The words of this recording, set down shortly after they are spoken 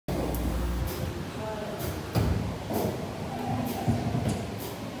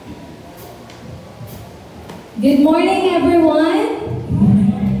Good morning, everyone!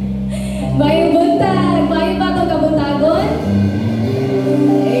 Mayong buntag! Mayo ba itong kabuntagon?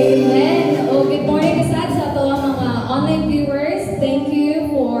 Amen! Oh, good morning kasad sa ito ang mga online viewers. Thank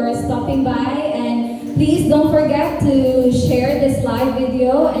you for stopping by, and please don't forget to share this live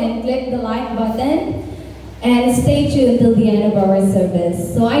video and click the like button and stay tuned till the end of our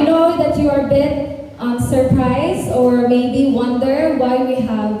service. So I know that you are a bit surprised or maybe wonder why we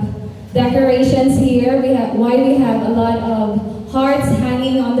have decorations here, why we have a lot of hearts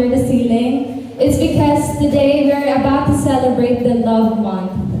hanging under the ceiling. It's because today we're about to celebrate the Love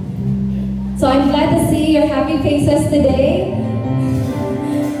Month. So I'm glad to see your happy faces today,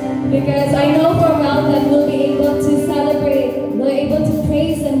 because I know for well that we'll be able to celebrate, we're able to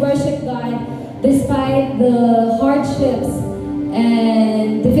praise and worship God despite the hardships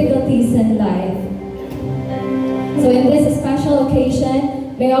and difficulties in life. So in this special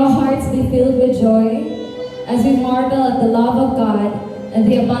occasion, may our hearts be filled with joy as we marvel at the love of God and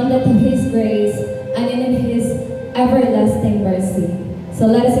the abundance of His grace and in His everlasting mercy. So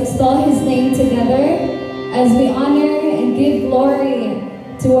let us extol His name together as we honor and give glory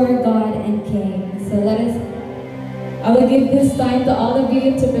to our God and King. So I will give this time to all of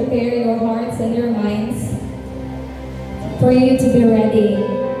you to prepare your hearts and your minds for you to be ready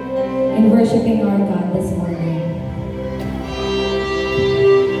in worshiping our God this morning.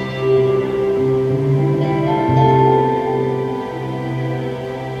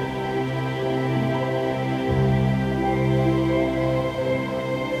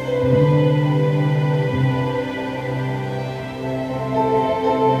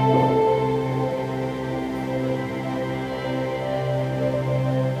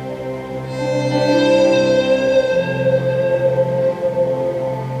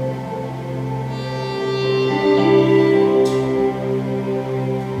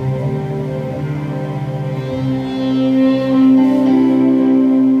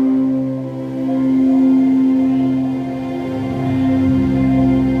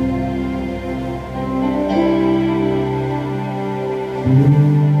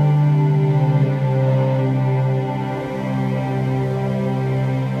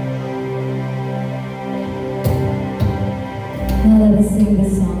 Now let us sing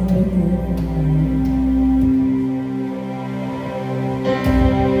this song with you.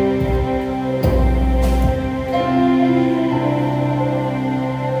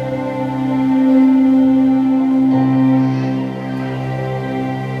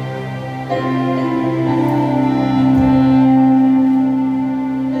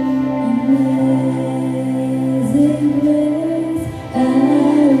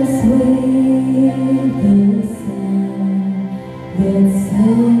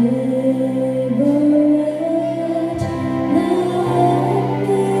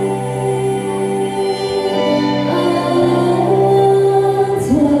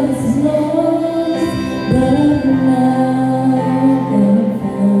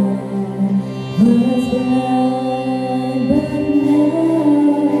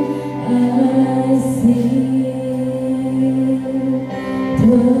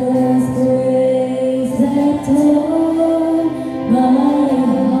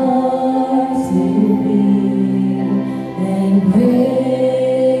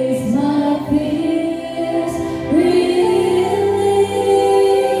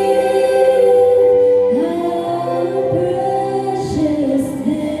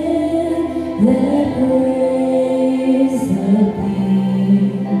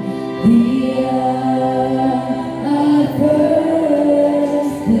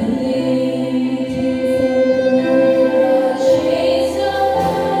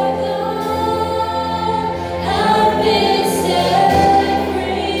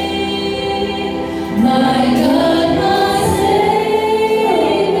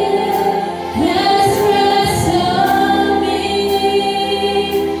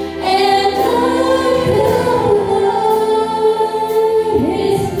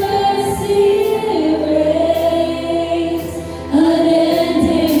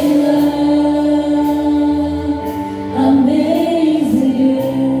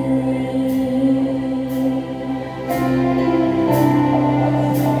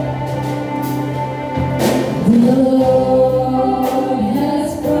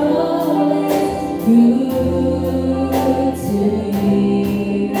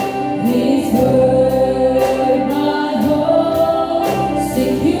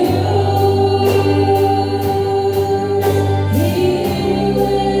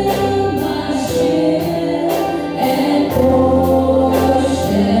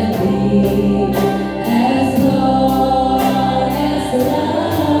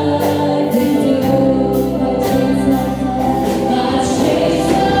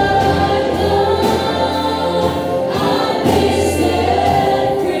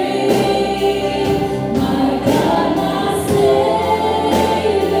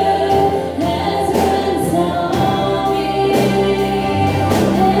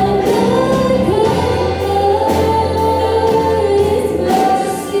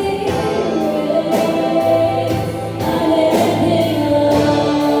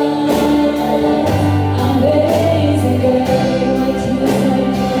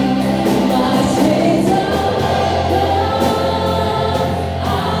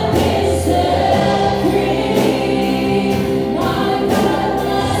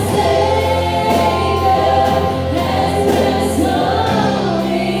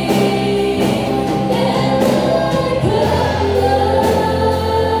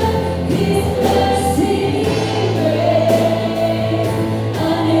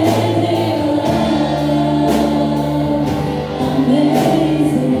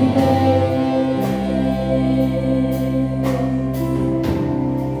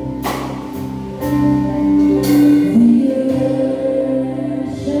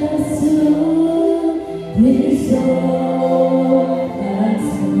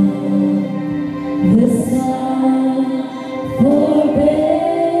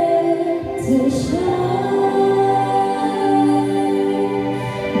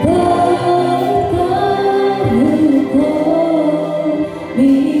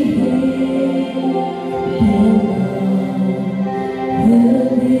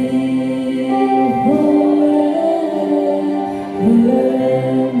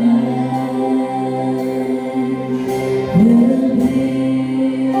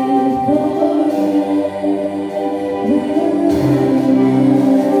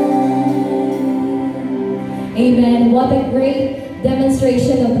 Amen. What a great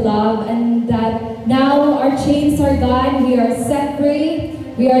demonstration of love, and that now our chains are gone. We are set free.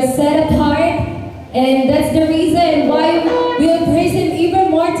 We are set apart. And that's the reason why we will praise Him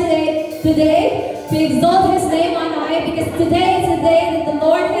even more today, to exalt His name on high, because today is the day that the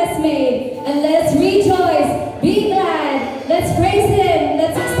Lord has made. And let's rejoice, be glad, let's praise Him,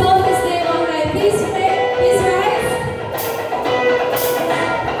 let's exalt His name on high. Please rise.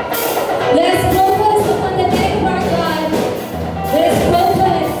 Let's focus upon the name of our God. Let's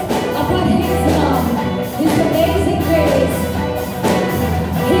focus upon His love, His amazing grace.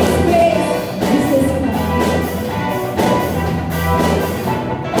 His grace is His love.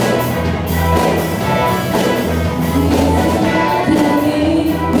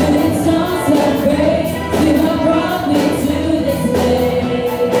 When it sounds like grace, you have brought me to this place.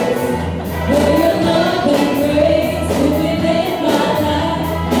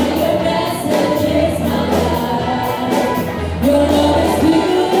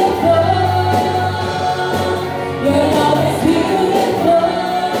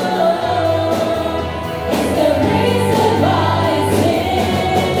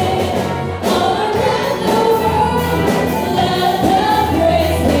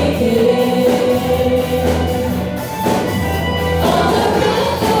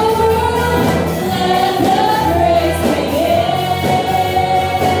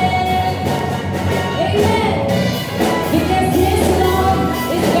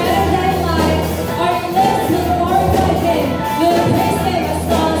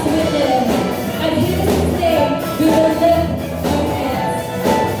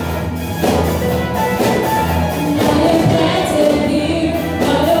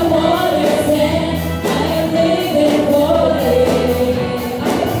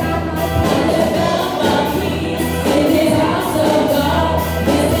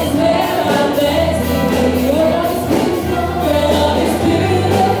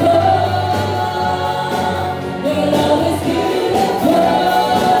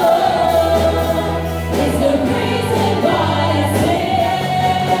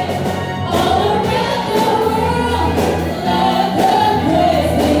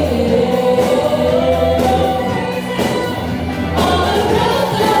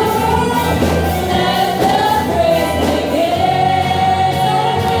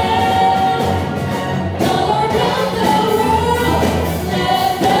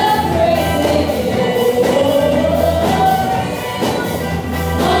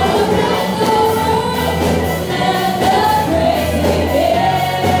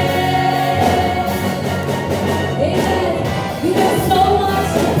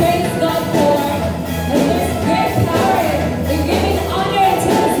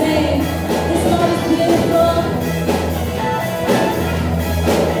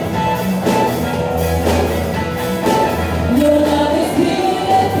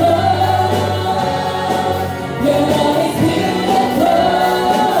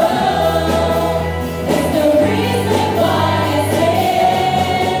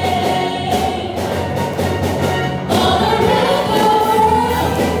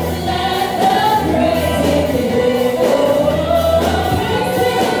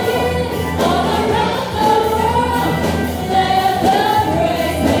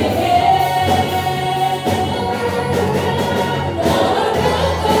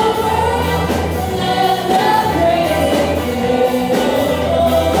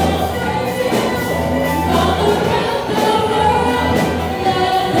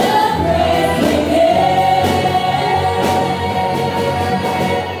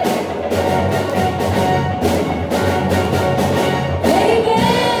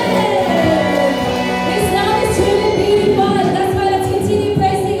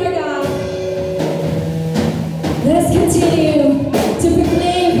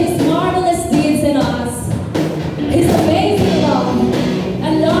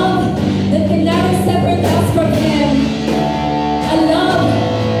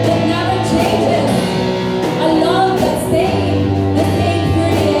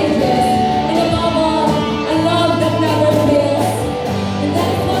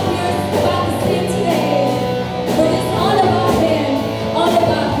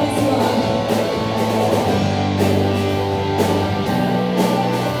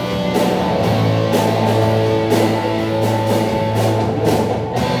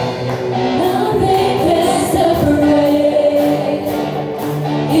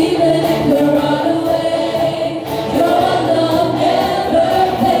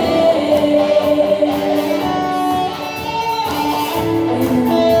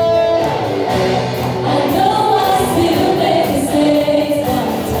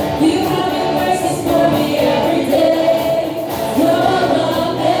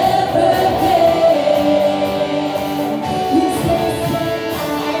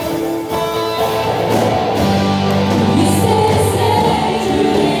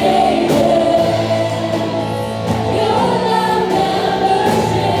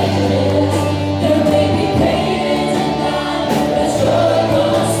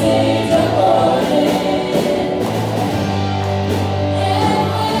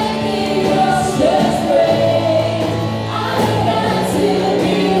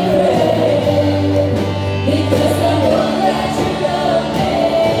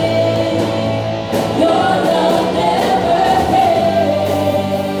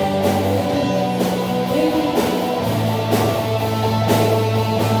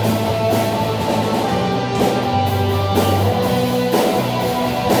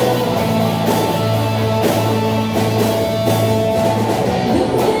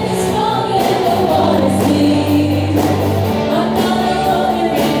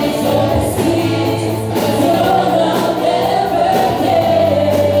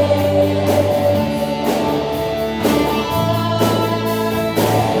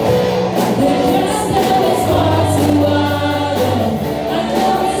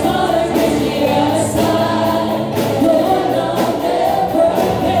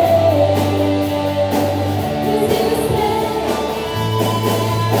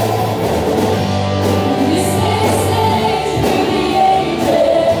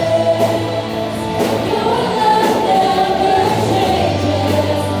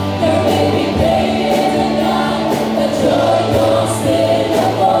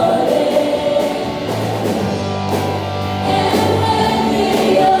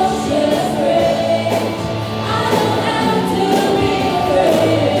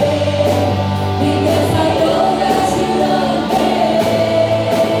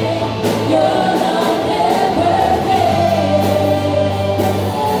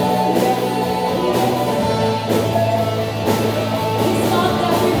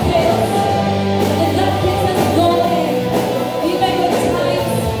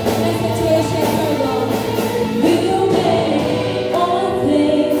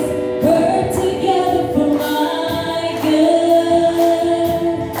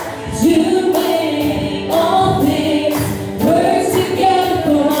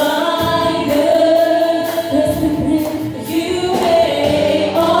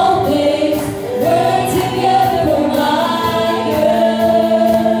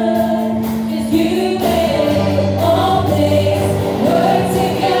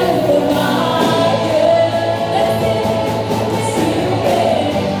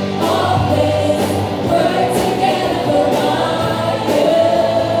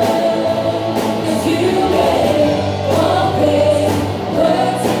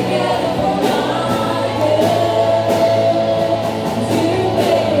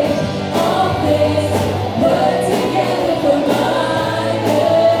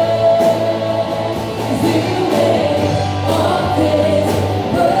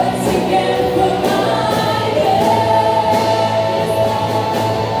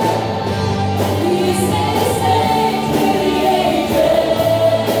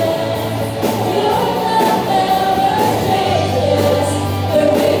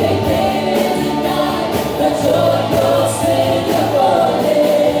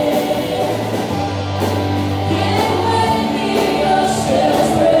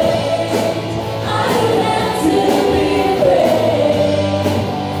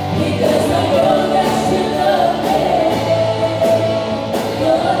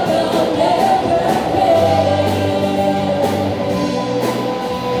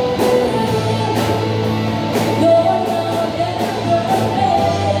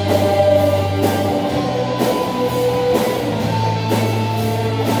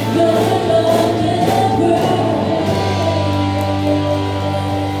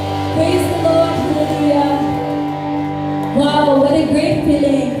 great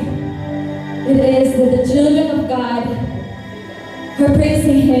feeling it is that the children of God are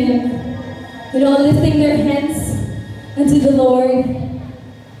praising Him, lifting their hands unto the Lord,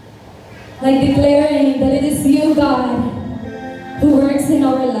 like declaring that it is you, God, who works in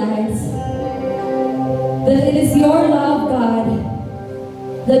our lives. That it is your love,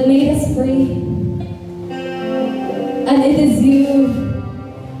 God, that made us free. And it is you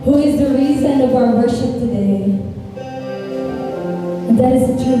who is the reason of our worship today. And that is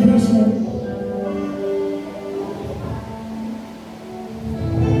the true worship.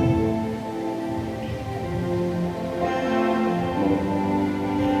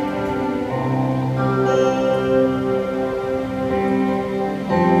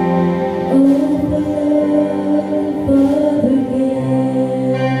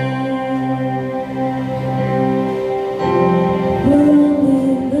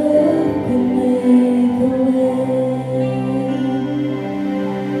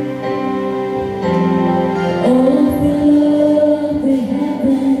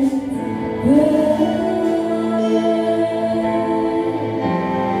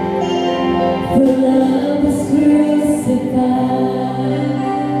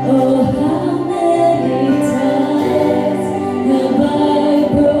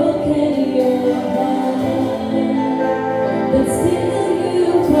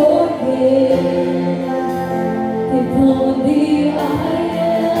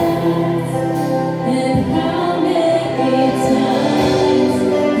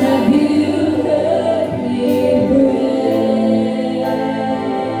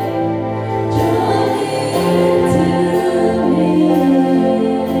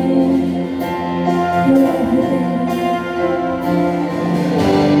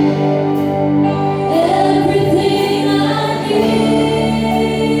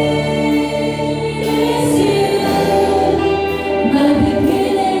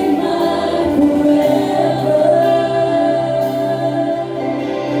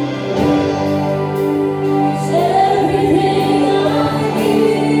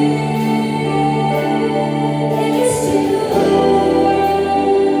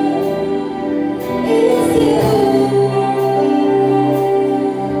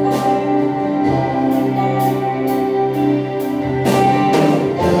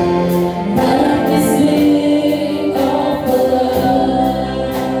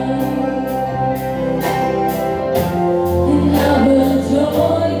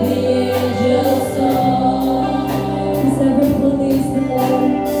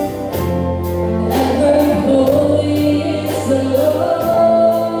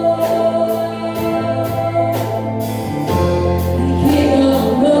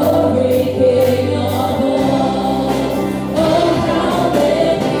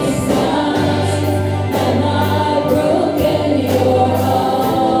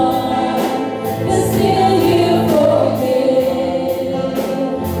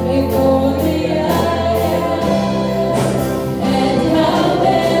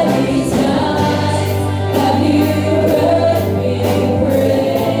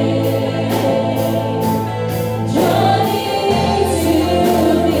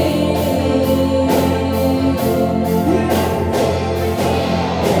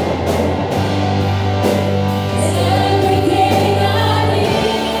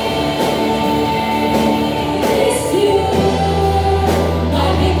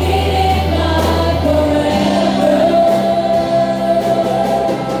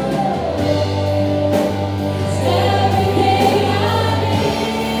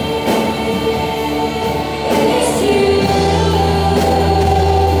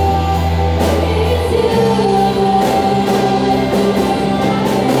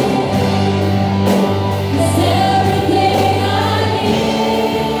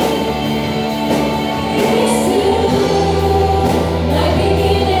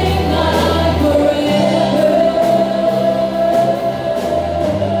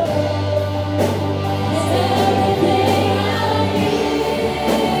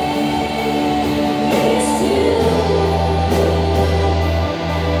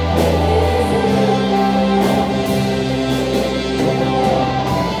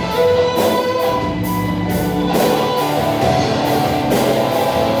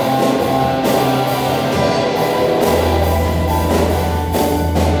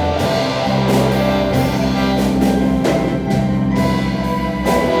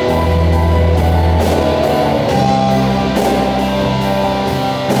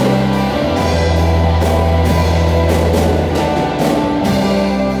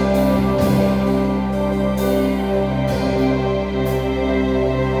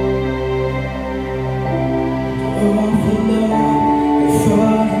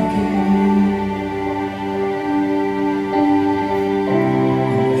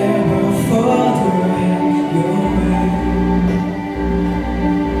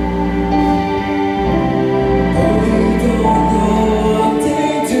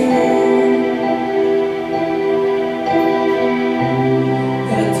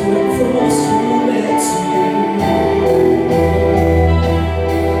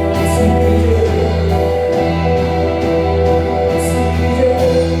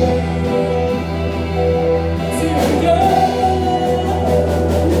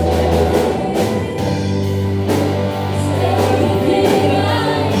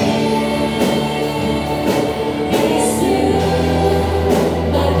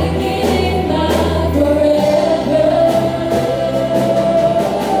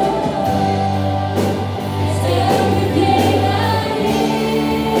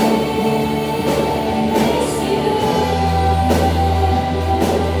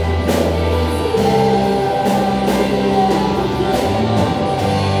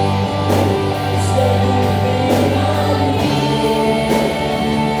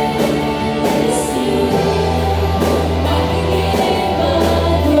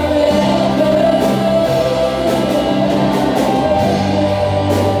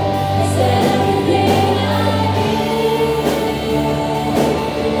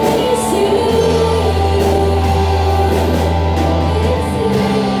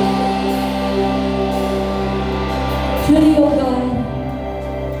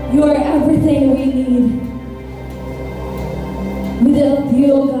 everything we need. Without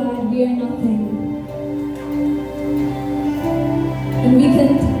you, oh God, we are nothing. And we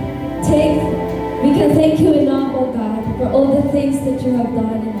can thank you enough, oh God, for all the things that you have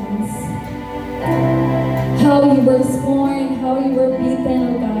done in us. How you were scorned, how you were beaten,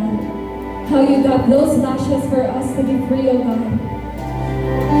 oh God. How you got those lashes for us to be free, oh God.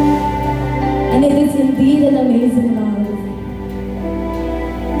 And it is indeed an amazing love.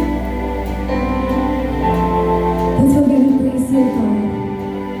 That's why we will praise you, God.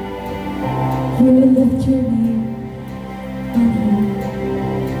 We will lift your name on high.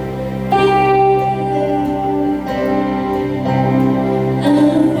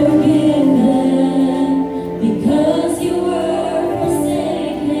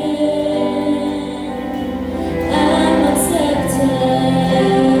 I'm accepted.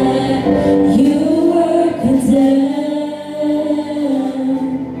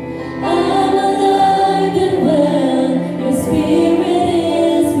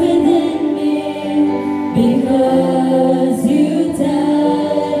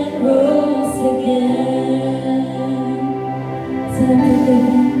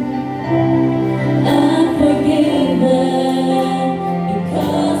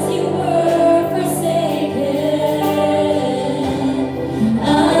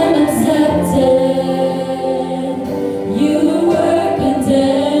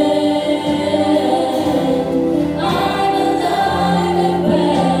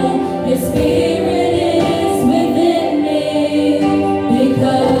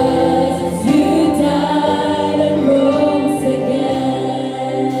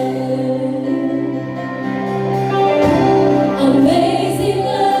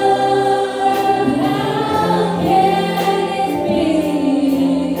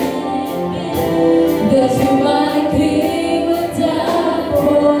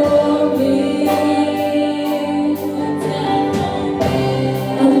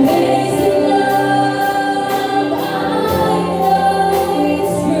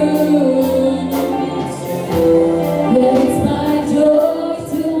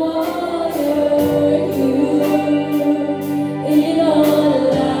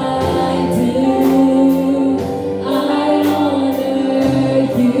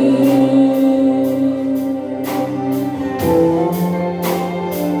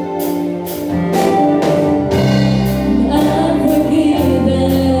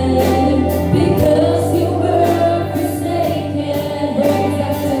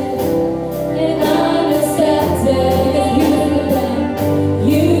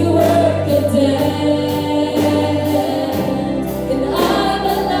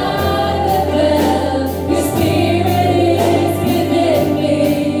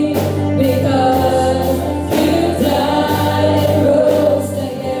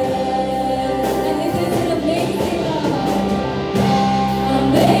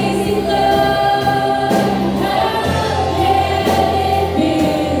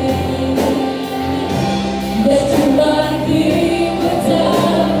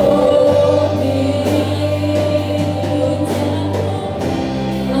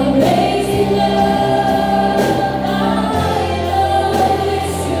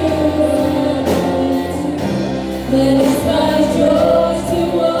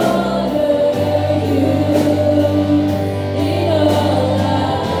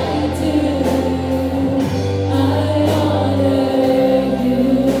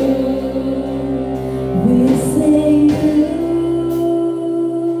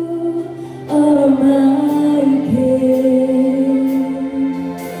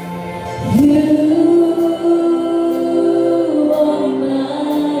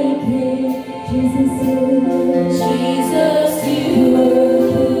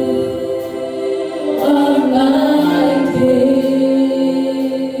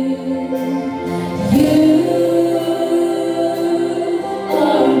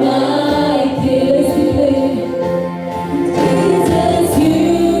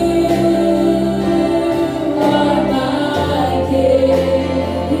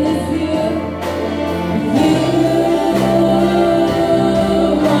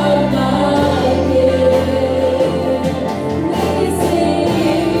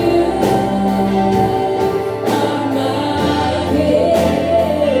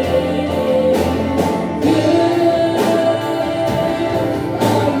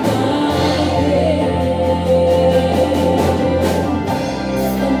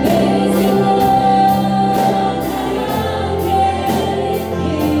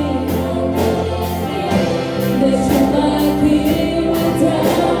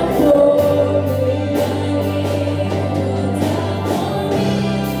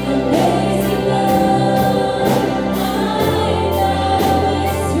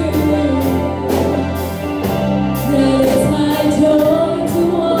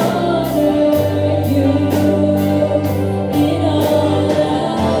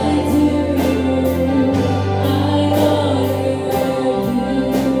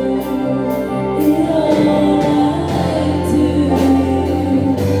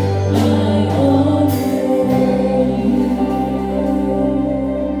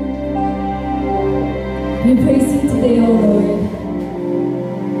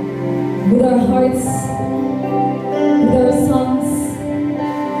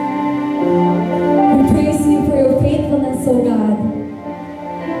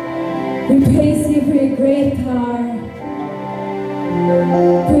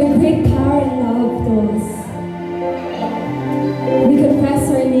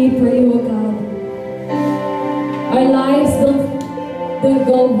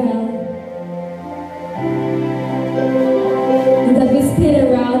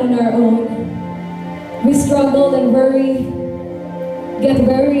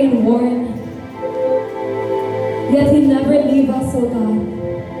 weary and worn. Yet you never leave us, oh God.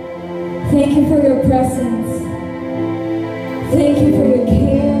 Thank you for your presence. Thank you for your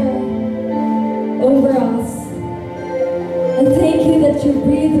care over us. And thank you that you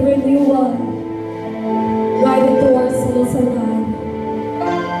breathe renewal right into our souls, oh God.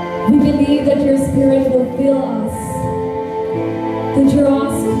 We believe that your Spirit will fill us to draw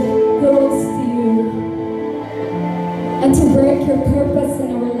us close to you and to work your purpose in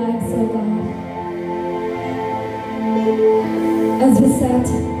our lives, oh God. As we set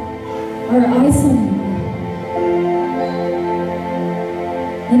our eyes on you,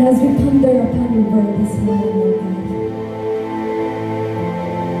 and as we ponder upon your word this morning, oh God,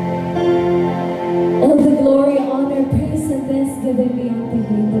 all the glory, honor, praise, and thanksgiving be unto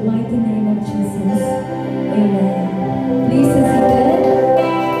you in the mighty name of Jesus. Amen. Please be seated.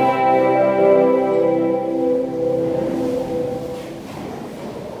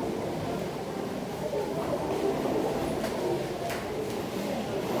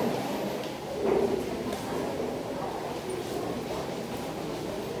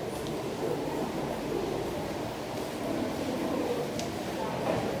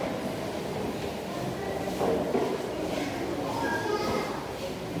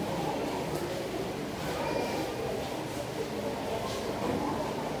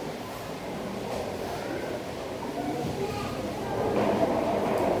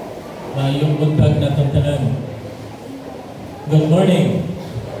 Mayong buntag na tanan. Good morning.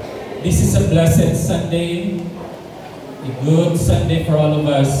 This is a blessed Sunday, a good Sunday for all of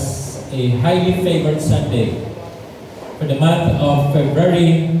us, a highly favored Sunday. For the month of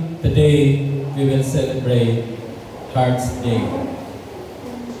February, today we will celebrate Hearts Day.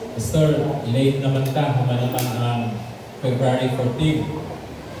 Pastor, late naman ta, naman ang February 14.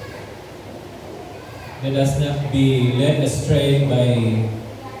 Let us not be led astray by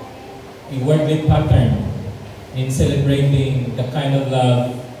a worldly pattern in celebrating the kind of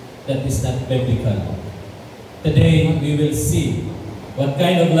love that is not biblical. Today, we will see what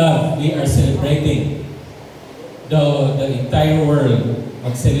kind of love we are celebrating. Though the entire world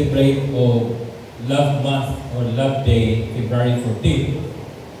mag-celebrate of Love Month or Love Day, February 14.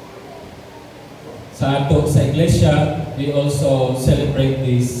 Sa iglesia, we also celebrate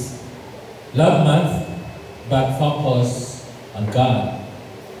this Love Month, but focus on God.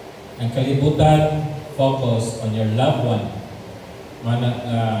 Ang kalibutan, focus on your loved one.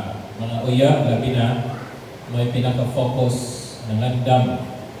 Mga uya, labi na, may pinaka-focus ng landam,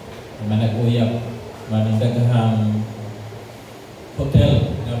 ng mga nag-uyap, mga daghang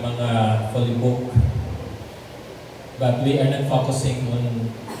hotel ng mga fully booked. But we are not focusing on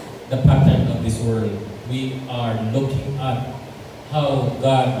the pattern of this world. We are looking at how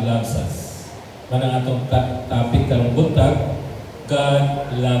God loves us. Manang atong topic karong buntag,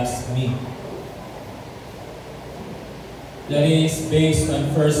 God loves me. That is based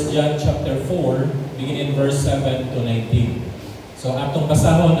on 1 John chapter 4, beginning verse 7 to 19. So atong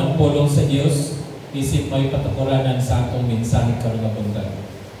basahon ang pulong sa Dios, isip may patakuranan sa atong mensahe karong buntag.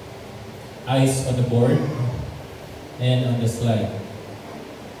 Eyes on the board and on the slide.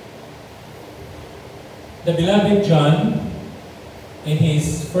 The beloved John, in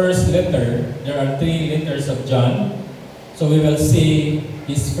his first letter, there are 3 letters of John. So we will see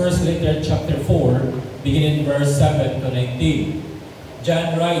his first letter, chapter 4, beginning verse 7 to 19.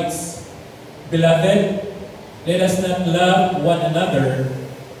 John writes, Beloved, let us not love one another,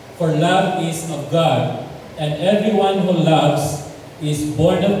 for love is of God, and everyone who loves is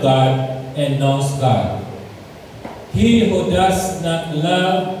born of God and knows God. He who does not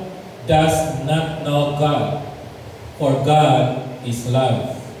love does not know God, for God is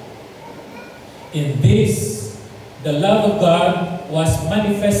love. In this, the love of God was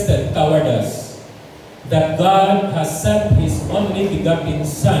manifested toward us, that God has sent His only begotten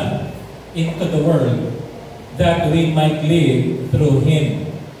Son into the world, that we might live through Him.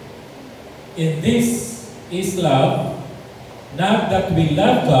 In this is love, not that we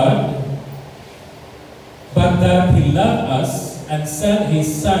love God, but that He loved us and sent His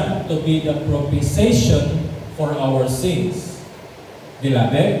Son to be the propitiation for our sins.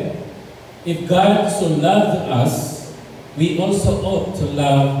 Beloved, if God so loved us, we also ought to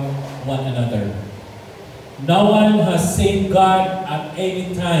love one another. No one has seen God at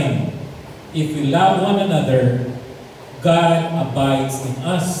any time. If we love one another, God abides in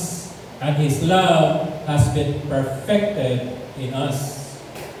us, and His love has been perfected in us.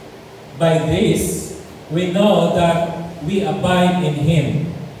 By this, we know that we abide in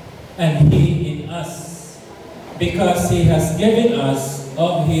Him, and He in us, because He has given us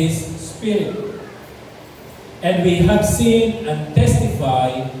of His Spirit. And we have seen and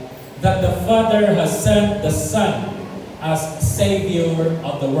testified that the Father has sent the Son as Savior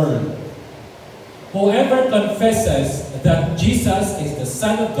of the world. Whoever confesses that Jesus is the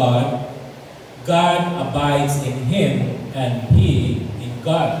Son of God, God abides in him and he in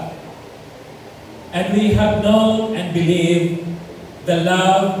God. And we have known and believed the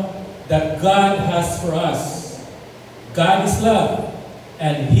love that God has for us. God is love,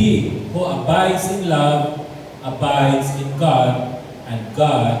 and he who abides in love abides in God, and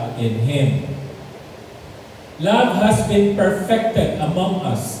God in him. Love has been perfected among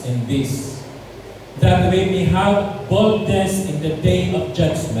us in this, that we may have boldness in the day of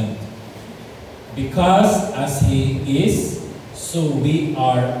judgment. Because as he is, so we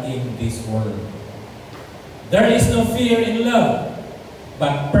are in this world. There is no fear in love,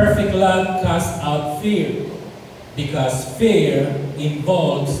 but perfect love casts out fear, because fear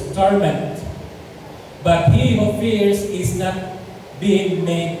involves torment. But he who fears is not being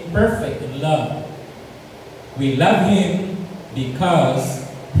made perfect in love. We love him because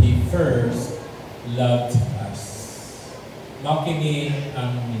he first loved us. Makini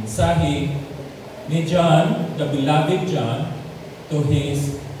ang mensahe ni John, the beloved John, to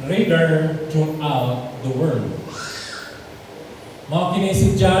his reader throughout the world. Makini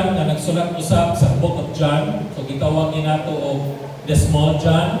si John na nagsulat usab sa Book of John, so gitawag ni nato og the Small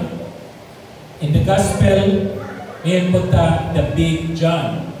John. In the Gospel, ngayon po ta the Big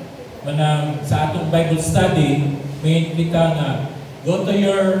John. Manang sa atong Bible study, ngayon kita nga, go to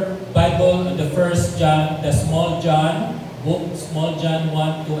your Bible on the First John, the Small John, book Small John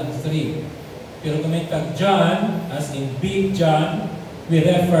 1, 2, and 3. Pero kung may tag John, as in Big John, we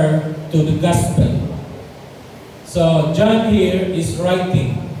refer to the Gospel. So John here is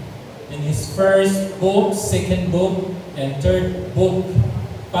writing in his first book, second book, and third book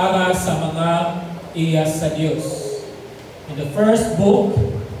para sa mga iyas sa Diyos. In the first book,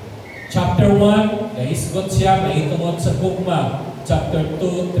 chapter 1, nahisgot siya, mahitungod sa gugma. Chapter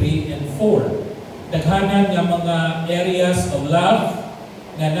 2, 3, and 4. Daghanan nga mga areas of love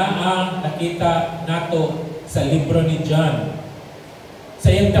nga naang nakita nato sa libro ni John. Sa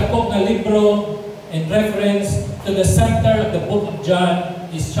iyang dakop nga libro, in reference to the center of the book of John,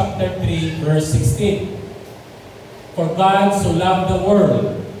 is chapter 3, verse 16. For God so loved the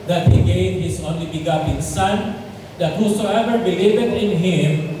world that he gave his only begotten Son, that whosoever believeth in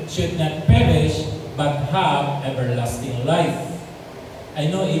him should not perish, but have everlasting life. I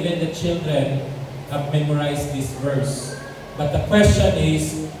know even the children have memorized this verse. But the question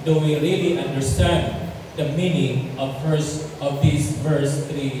is, do we really understand the meaning of this verse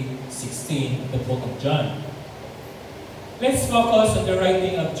 3:16, the book of John? Let's focus on the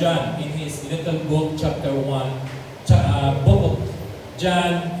writing of John in his little book, chapter 1, book of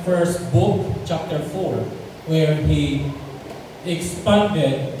John, first book, chapter 4, where he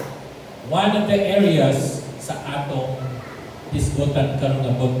expanded one of the areas sa atong hisgutan karong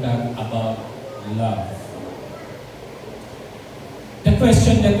nabuntag about love. The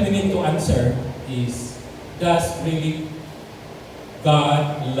question that we need to answer is, does really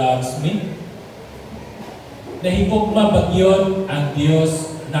God loves me? Nahigugma ba yun ang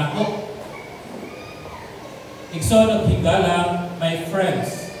Diyos nako? Igsoon higala, my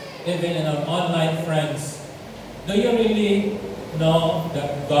friends, even in our online friends, do you really know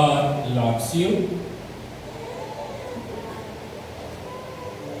that God loves you?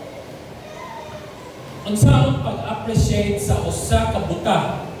 Unsaon pag-appreciate sa usa ka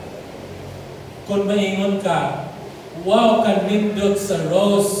buta kung maingon ka, wow, kan nindot sa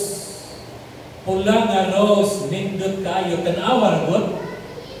rose, pula nga rose, nindot kayo, tanawa ragot.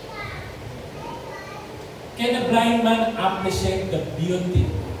 Can a blind man appreciate the beauty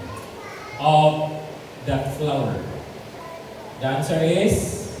of that flower? The answer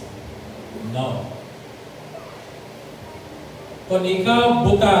is no. Kung ikaw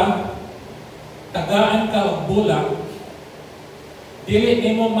buta, tagaan ka og bulak, dili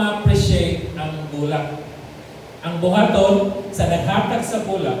nimo ma-appreciate ang bulak. Ang buhaton sa naghatag sa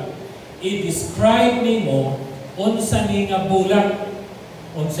bulak, i-describe nimo unsa ni nga bulak,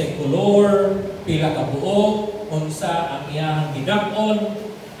 unsay kolor, pila ka buok, unsa ang iyang gidak-on,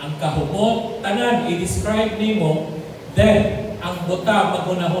 ang kahumot, tanan i-describe nimo. Then ang buta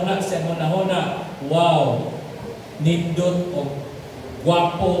magunahuna sa hunahuna, wow, nindot o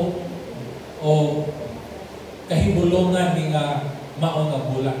gwapo o kahibulungan ni nga mao nga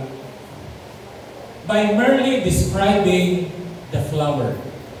bulak. By merely describing the flower.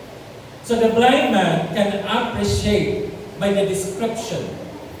 So the blind man can appreciate by the description.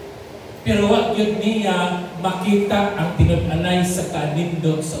 Pero wa gyud niya makita ang tinud-anay sa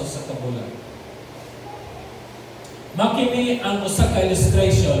kanindot sa usa ka bulak. Makini ang usa ka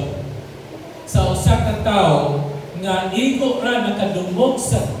illustration sa usa ka tawo nga igo ra nakadungog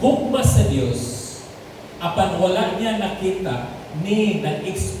sa gugma sa Dios apan wala niya nakita ni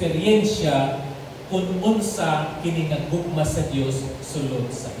na-eksperyensya kung unsa kini nga gugma sa Dios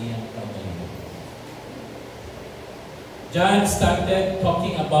sulod sa iyang kamay. John started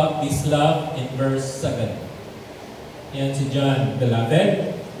talking about this love in verse 7. Yan si John,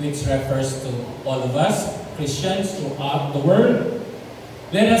 beloved, which refers to all of us, Christians throughout the world.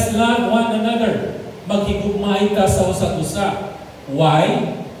 Let us love one another. Maghigugmay ta sa usa usa.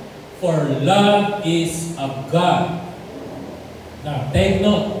 Why? For love is of God. Now, take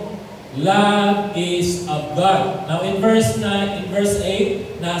note. Love is of God. Now, in verse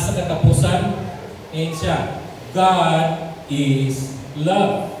 8, nasa katapusan, ayan siya. God is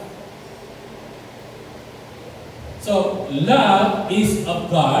love. So, love is of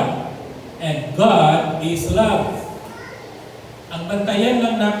God and God is love. Ang bantayan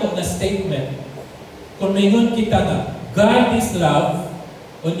lang nato na statement, kung mayroon kita nga, God is love,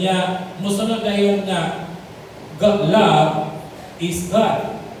 unya, musunod na yun nga, love is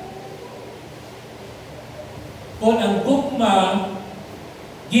God. Kung ang gugma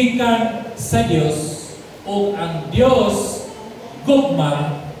gikan sa Dios o ang Dios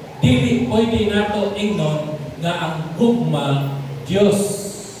gugma, dili pwede nato ingnon nga ang gugma Dios.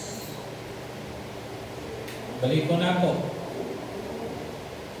 Balik ko nato.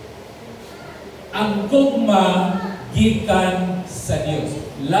 Ang gugma gikan sa Dios.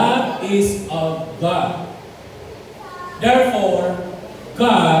 Love is of God. Therefore,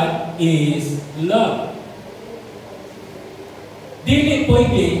 God is love. Dili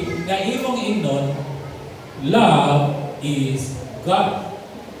pwede nga imong ingnon love is God.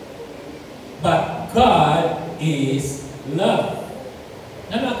 But God is love.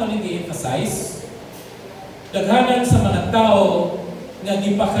 Ano ako nag-i-emphasize? Daghanan sa mga tao nga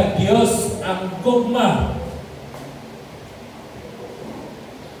gipaka-Dios ang gugma.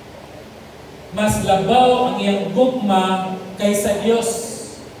 Mas labaw ang iyang gugma kaysa Dios.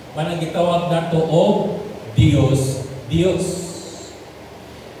 Manang gitawag nato og Dios, Dios.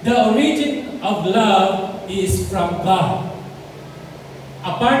 The origin of love is from God.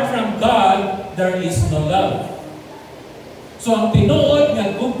 Apart from God, there is no love. So ang tinuod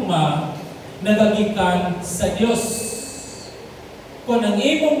nga gugma nagagikan sa Dios. Kung ang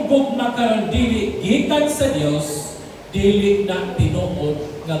imong gugma karon dili gikan sa Dios, dili na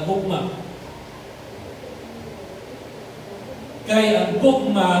tinuod nga gugma. Kay ang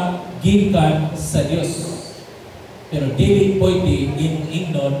gugma gikan sa Dios. Pero dili pwede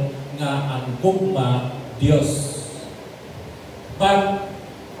ingnon nga ang gugma Dios. But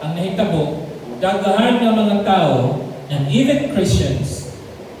ang nahitabo, daghan nga mga tao and even Christians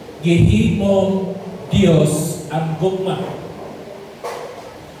gihimo Dios ang gugma.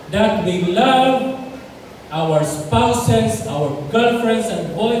 That we love our spouses, our girlfriends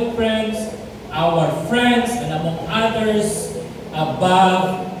and boyfriends, our friends and among others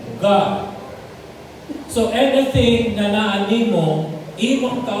above God. So anything na naanimo,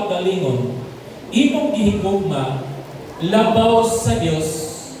 imong kaugalingon, imong gihigugma, labaw sa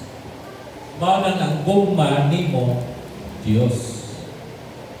Dios, mao nang ang gugma nimo Dios.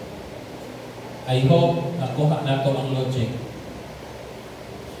 I hope nakuha nato ang logic.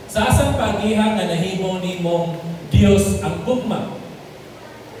 Sa asang pagihan nga nahimo nimong Dios ang gugma,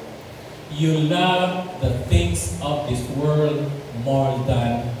 you love the things of this world more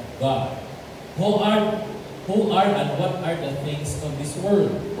than God. Who are and what are the things of this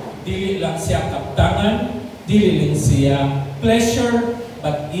world? Dili lang siya kaptangan, dili lang siya pleasure,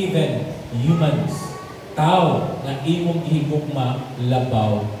 but even humans. Tao na imong gihigugma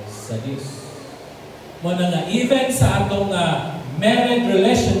labaw sa Dios. Muna nga even sa atong married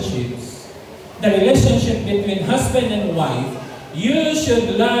relationships, the relationship between husband and wife, you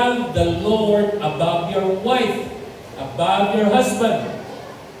should love the Lord above your wife, above your husband.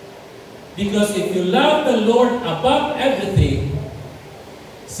 Because if you love the Lord above everything,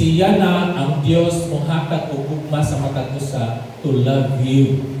 siya na ang Diyos mong hatag o gugma sa matag usa to love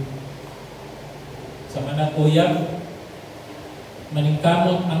you. Sa manang uyab,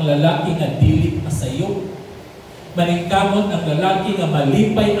 maningkamot ang lalaki nga dili masayo. Maningkamot ang lalaki nga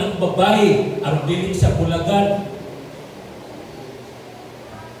malipay ang babae aron dili siya bulagan.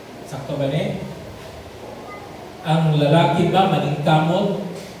 Sakto ba ni? Ang lalaki ba maningkamot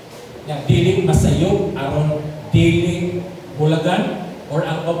nga dili masayo aron dili bulagan, or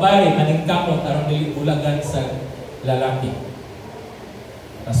ang babae maningkamot aron dili bulagan sa lalaki?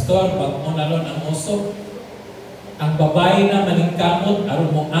 Pastor, pag unalon ang uso, ang babae na maningkamot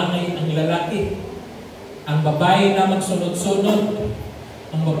aron mo angay ang lalaki. ang babae na magsunod-sunod,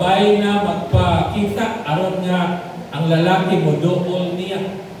 ang babae na magpakita aron nga ang lalaki mo dool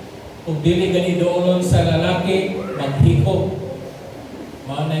niya. Kung dili gani doolon sa lalaki, maghikop.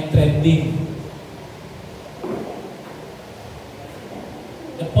 Mao na trending.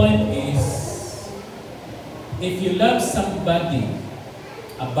 The point is, if you love somebody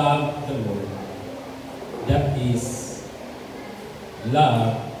above the Lord, that is,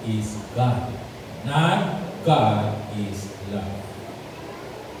 love is God. Not God is love.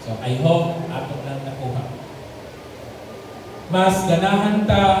 So I hope ato lang nakuha. Mas ganahan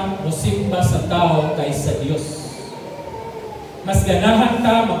ta musimba sa tao kaysa Dios. Mas ganahan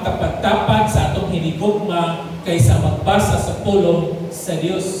ta magtapat-tapat sa atong hinigugma kaysa magbasa sa pulong sa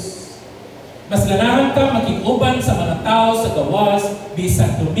Dios. Mas ganahan ta makiguban sa mga tao sa gawas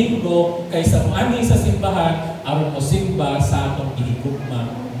bisan Domingo kaysa moani sa simbahan aron mosimba sa atong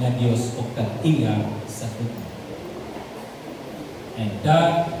hinigugma nga Dios ug tag-iya sa tugma. And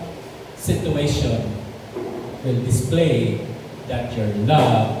that situation will display that your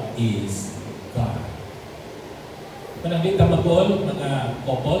love is God. Manang ta magol, mga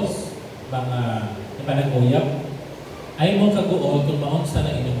couples, mga panag-uyab, ay mong kaguol kung maunsa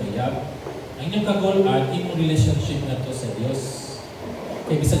na inyong uyab. Ang inyong kaguol at imong relationship na to sa Dios.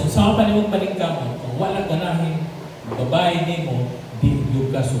 Kaya bisa kung saan pa nimong palingkamon, kung wala ganahin, babae nimo, di yung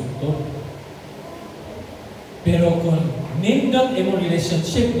kasukto. Pero kung nindot imong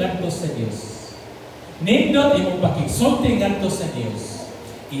relationship na to sa Dios, nindot imong pakigsulti ngadto sa Dios,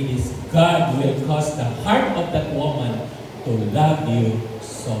 it is God will cause the heart of that woman to love you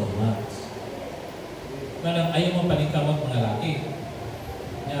so much. Manang ayaw mo paningkamot mga lalaki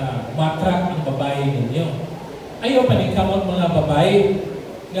na matrak ang babae ninyo. Ayaw paningkamot mga babae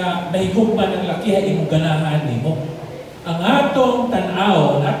na mahigugman ang lakihan imong ganahan nimo. Ang atong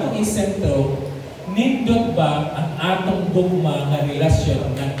tan-aw, atong isentro, nindot ba ang atong gugma nga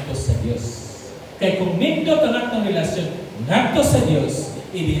relasyon ngadto sa Dios? Kaya kung nindot ang atong relasyon ngadto sa Dios,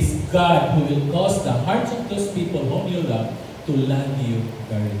 it is God who will cause the hearts of those people whom you love to love you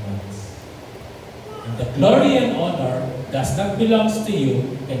very much. And the glory and honor does not belongs to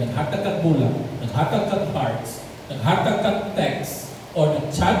you kaya naghatag kag bulag, naghatag kag hearts, naghatag kag text, or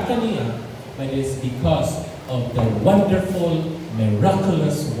nag-chat ka niya, but it is because of the wonderful,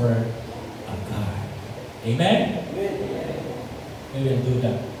 miraculous work of God. Amen? We will do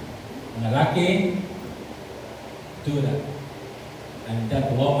that. Ang lalaki, do that. And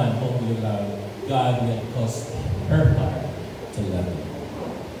that woman whom you love, God will cause her heart to love you.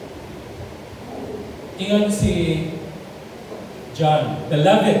 Ingon si John,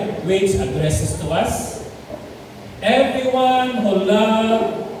 beloved, which addresses to us, everyone who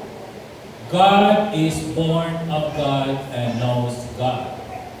loves God is born of God and knows God.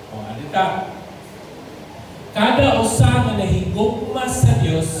 O, alita. Kada usa nga nahigugma sa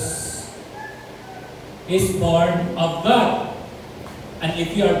Dios is born of God. And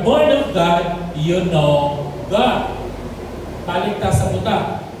if you are born of God, you know God. Balik ta sa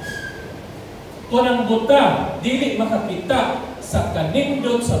buta. Kung ang buta dili makakita sa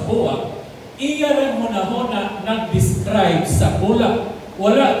kanindot sa buwak, iya rin hunahuna nag-describe sa bulak.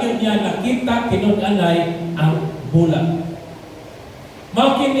 Wala yun niya nakita kinun-anay ang bulak.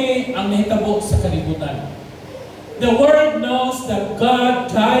 Makini ang nahitabo sa kalibutan. The world knows that God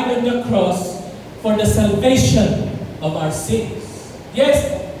died on the cross for the salvation of our sins. Yes,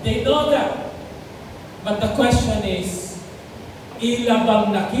 they know that. But the question is, ila bang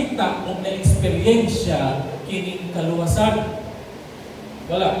nakita o na-eksperyensya kining kaluwasan?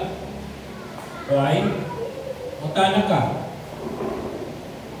 Wala. Right? Mutana ka.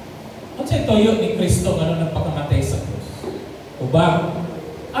 Ano sa'y toyo ni Kristo nga nung nagpakamatay sa krus? Ubang,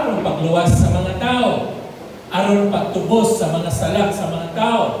 aron pagluwas sa mga tao. Aron pagtubos sa mga salak sa mga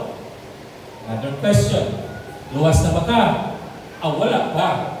tao. Another question, luwas na ba ka? Wala pa.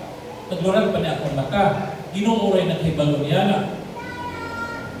 Naglurat pa niya akong mata. Ginuuray ng hibalo niya na.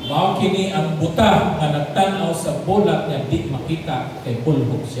 Mao kini ang buta nga nagtanaw sa bulak nga di makita kay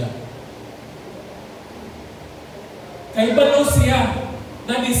bulhog siya. Kay balo siya,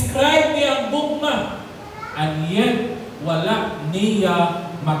 na-describe niya ang bugma. And yet, wala niya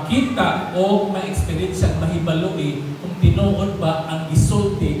makita o ma-experience ang mahibaloi kung tinuod ba ang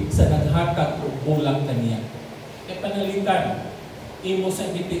isulti sa naghatag o bulak kaniya. Kaya panalitan, imo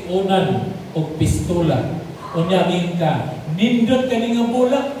sa gitiunan o pistola. Unyamin ka, nindot ka nga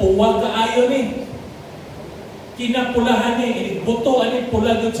bulak, puwag ka ayo ni. Kinapulahan ni, buto ani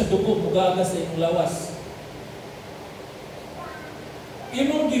pula sa dugo, mugaga sa iyong lawas.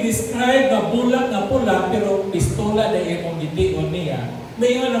 Imong gi-describe nga bulak nga pula, pero pistola na imong gitiun niya,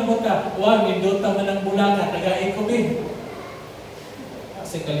 Mayon ang buta, wag nindota man ang bulaga, tagay ko bin. Wa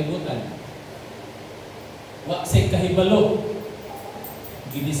sa kalibutan. Wa sa kahibalo.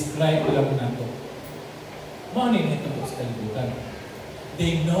 Gi-describe lang nato. Mao ni nito sa kalibutan.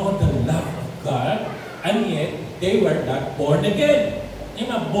 They know the love of God, and yet they were not born again. They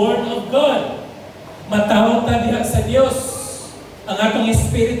were born of God. Matawag ta diha sa Dios. Ang atong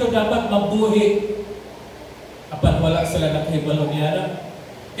espiritu dapat mabuhi. Apan wala sila nakahibalo niya.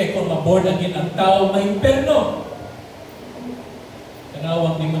 Kaya kung maborn again ang tao, may imperno.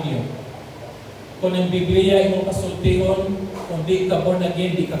 Tanawang demonyo. Kung ang Biblia imong kasultihon, kung di ka born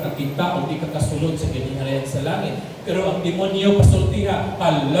again, di ka kakita o di ka kasulod sa giniharayan sa langit. Pero ang demonyo pasultiha,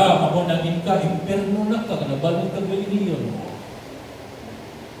 hala, maborn again ka, imperno na ka, kanabalo ka reliyon.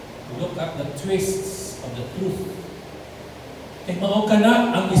 Look at the twists of the truth. Kaya mao ka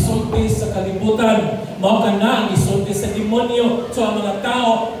na ang isulti sa kalibutan. Mao ka na ang isulti sa demonyo. So ang mga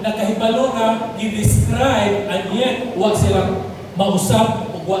tao na kahibalo na i-describe, and yet wag silang mausap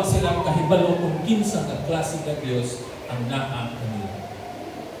o wag silang kahibalo kung kinsa ka klase ka Dios ang naa kanila.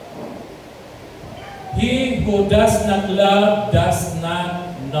 He who does not love does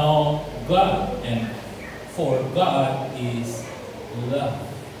not know God, and for God is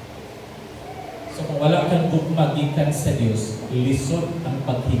love. So kung wala kang gugma gikan sa Dios, lisod ang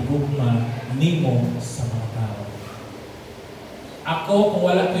paghigugma nimo sa mga tao. Ako, kung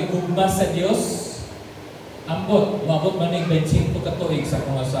wala ko'y gugma sa Dios, ambot, umabot man ng 25 katuig sa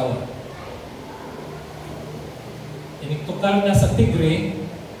akong asawa. Iniktukar na sa Tigre,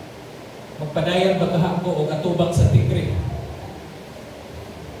 magpadayang bagaha ko o katubang sa Tigre.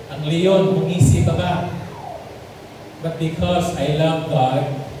 Ang leon, mungisi ba? But because I love God,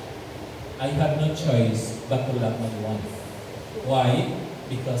 I have no choice but to love my wife. Why?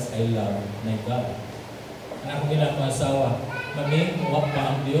 Because I love my God. Ang akong ginang asawa, Mami, huwag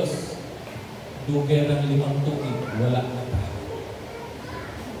pa ang Diyos, dugay ng 5 tuig, wala na pa.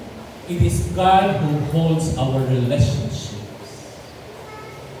 It is God who holds our relationships.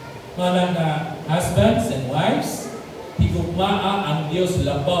 Mga nga husbands and wives, higugmaa ang Diyos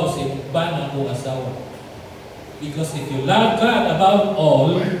labaw sa iba ng mga asawa. Because if you love God above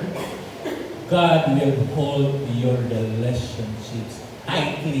all, God will hold your relationships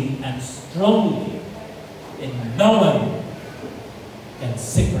tightly and strongly, and no one can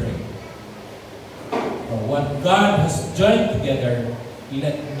separate. For what God has joined together,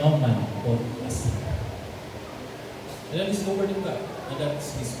 let no man put asunder. And that is the word of God, and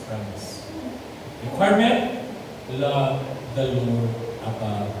that's His promise. Requirement: love the Lord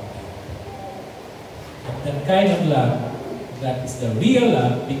above all. And that kind of love, that is the real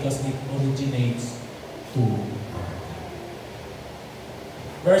love because it originates to God.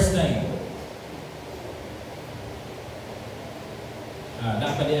 Verse 9.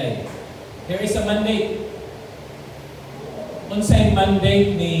 Napadiay. Here is a mandate. Unsay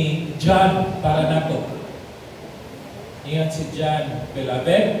mandate ni John para nato? Ingat si John,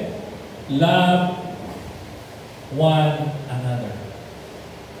 beloved, love one another.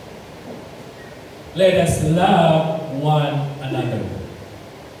 Let us love one another.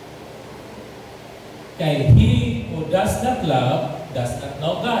 Kay he who does not love does not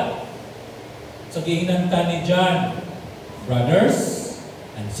know God. So gihinanta ni John, brothers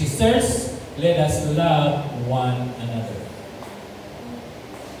and sisters, let us love one another.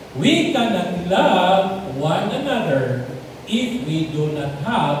 We cannot love one another if we do not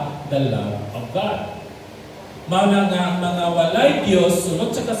have the love of God. Mauna nga ang mga walay Diyos,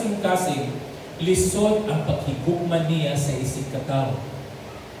 sulod sa kasing-kasing, lisod ang paghigugma niya sa isig katao.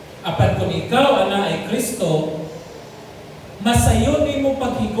 Apan kung ikaw ana ay Kristo, masayon mo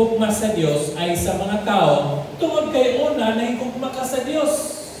paghigugma sa Dios ay sa mga tao tungod kay una na higugma ka sa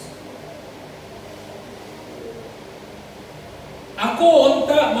Dios. Ako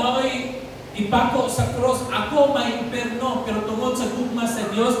unta maoy ipako sa cross, ako maimperno, pero tungod sa gugma sa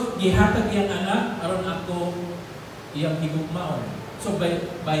Dios gihatag iyang anak aron ako iyang higugmaon. So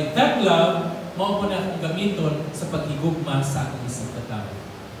by that love, mao mo na akong gamiton sa paghigugma sa akong isang katao.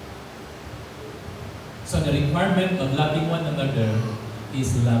 So the requirement of loving one another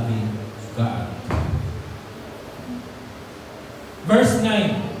is loving God. Verse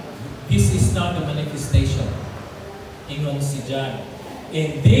 9. This is not the manifestation. Ingon si John.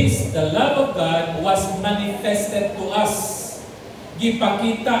 In this, the love of God was manifested to us.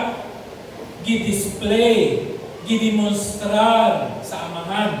 Gipakita, gidisplay, gidemonstrar sa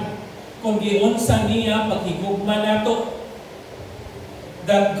Amahan. Kung giunsa niya paghigugma nato,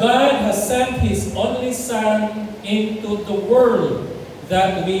 that God has sent His only Son into the world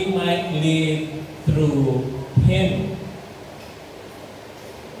that we might live through Him.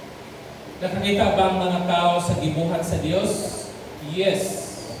 Nakakita ba ang mga tao sa gibuhat sa Dios? Yes.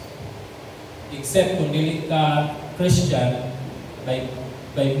 Except kung dili ka Christian,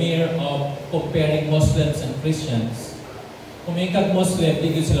 by mere of comparing Muslims and Christians. Kung may kag Muslim,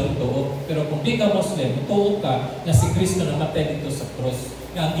 di sila mutuo. Pero kung di ka Muslim, mutuo ka na si Kristo namatay dito sa cross,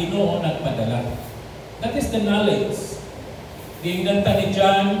 na ang Ginoo nagpadala. That is the knowledge. Giinganta ni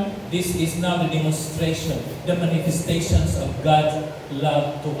John, this is now the demonstration, the manifestations of God's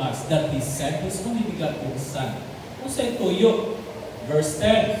love to us, that He sent His only begotten Son. Kung sa tuyo, verse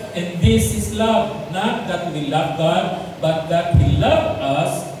 10, and this is love, not that we love God, but that He loved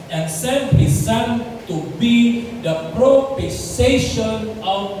us and sent His Son to be the propitiation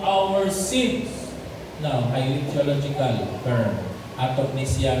of our sins. Now, highly theological term. Atong ni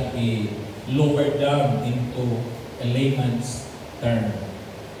siyang i-lower down into a layman's term.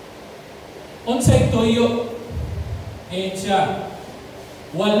 Unsay tuyo, siya,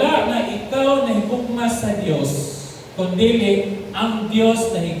 wala na ikaw na higugma sa Dios, kundi ang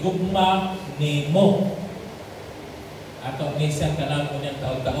Dios na higugma nimo. Atong ni siyang kanang unyang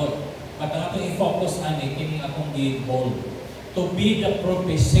taon-taon. At ang atong i-focus ani kini akong gi-bold. To be the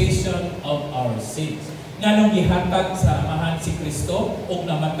propitiation of our sins. Nganong gihatag sa amahan si Kristo ug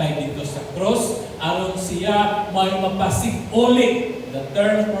namatay dito sa cross aron siya may mapasig-uli. The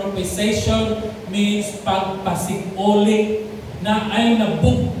term propitiation means pagpasig-uli na ay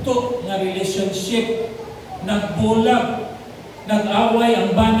nabugto nga relationship, nagbulag, nag-away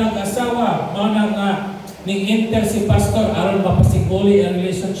ang banang asawa, mao na nga ning-enter si pastor aron mapasig-uli ang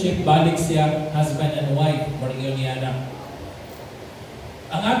relationship, balik siya husband and wife, moringon niya na.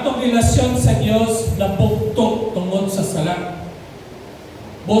 Ang atong relasyon sa Dios nabugto tungod sa sala.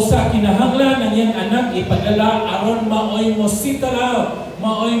 Busa kinahanglan ang iyang anak ipadala aron maoy mo sitalaw,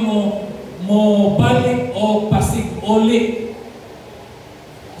 maoy mo balik o pasig-uli.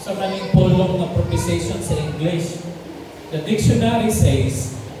 Sa maning polong nga propitiation sa English. The dictionary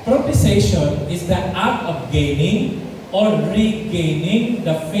says, propitiation is the act of gaining or regaining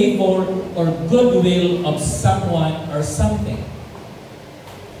the favor or goodwill of someone or something.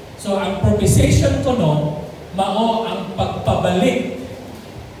 So, ang propitiation ko no, mao ang pagpabalik.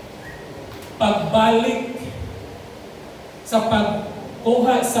 Pagbalik sa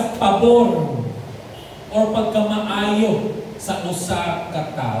pagkuha sa pabor o pagkamaayo sa usa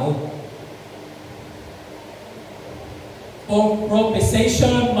ka tawo.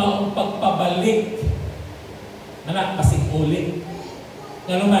 Propitiation mao ang pagpabalik. Anak, pasig-uli.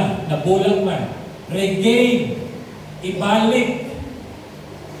 Nga naman, nabulag man. Regain. Ibalik.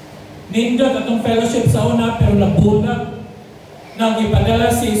 Nindot atong fellowship sa una pero nabulag. Nang ipadala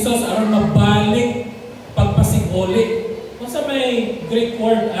si Jesus aron mabalik pagpasig-uli. Kung sa may Greek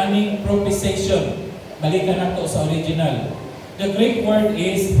word aning propitiation, balikan nato sa original. The Greek word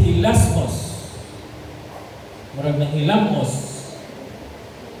is hilasmos. Murag ng hilamos.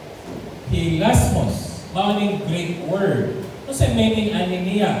 Hilasmos. Mao ning Greek word. Kung sa meaning ani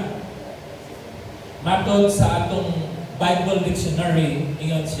niya, matod sa atong Bible dictionary,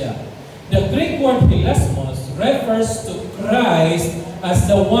 ingon siya. The Greek word hilasmos refers to Christ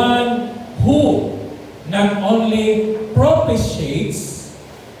as the one who not only propitiates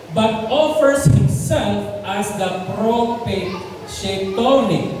but offers Himself as the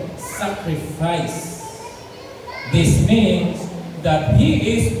propitiatory sacrifice. This means that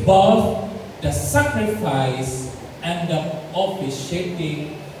He is both the sacrifice and the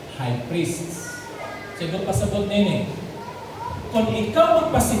officiating high priest. Siguro pasabot nini. Kung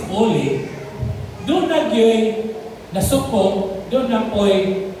ikaw magpasig-uli, doon na gyoy nasuko, doon na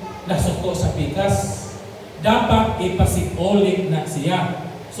po'y nasuko sa pikas. Dapat ipasig-uli na siya.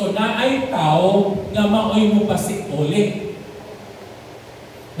 So naay tao nga maoy mo pasig-uli.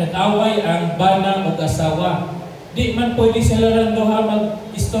 Nag-away ang bana o asawa. Di man pwede sila lang doha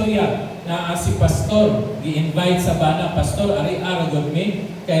mag-istorya na si pastor, gi-invite sa bana, pastor, ari-aragod mi,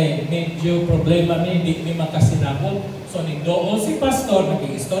 kay medyo problema mi, di mi makasinabot. So, nagdoon si pastor,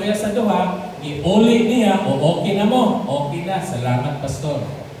 nag-istorya sa duha, i-uli niya, o okay na mo, okay na, salamat pastor.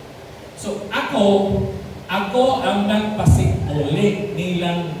 So, ako ang nagpasig-uli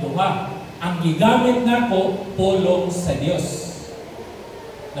nilang duha. Ang gigamit na ko, pulong sa Dios.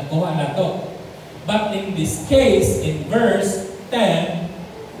 Nakuha na to. But in this case, in verse 10,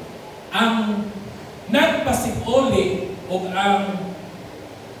 ang nagpasig-uli o ang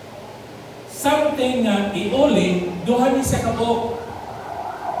something nga iuli, duha ni sa kabok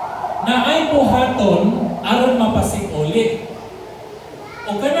na ay buhaton aron mapasig-uli.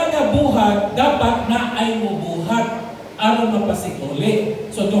 O kana nga buhat, dapat na ay mubuhat aron mapasig-uli.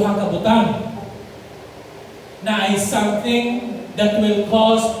 So duha ka butang na ay something that will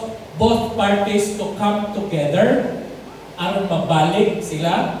cause both parties to come together aron mabalik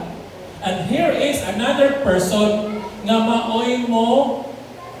sila. And here is another person nga maoy mo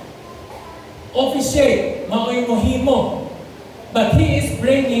officiate, maoy mo himo. But he is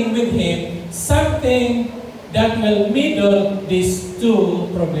bringing with him something that will middle these two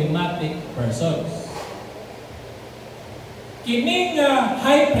problematic persons. Kining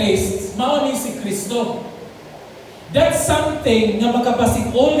high priest, mao ni si Kristo. That's something nga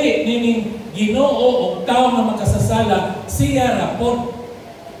makabasig uli nining Ginoo o tao nga makasasala siya rapon.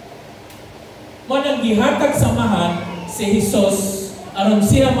 Mo nang gihatag samahan si Jesus aron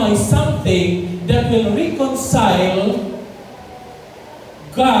siya may something that will reconcile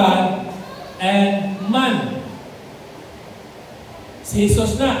God and man. Si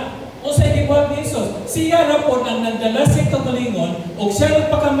Jesus na. O sa ikibuhat ni Jesus, siya na po ang nagdala sa kagalingon o siya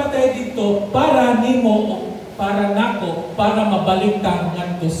nagpakamatay dito para nimo o para nako, para mabaliktang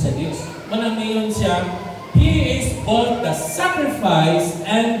ngadto sa Dios. Manang niyon siya, He is both the sacrifice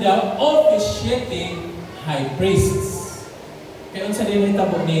and the officiating high priest. Kaya unsa din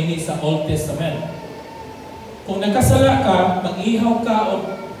hitabo niini sa Old Testament. Kung nagkasala ka, mag-ihaw ka o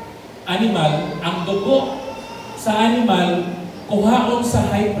animal, ang dugo sa animal kuhaon sa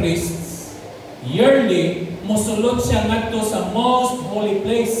high priest, yearly, musulod siya ngadto sa most holy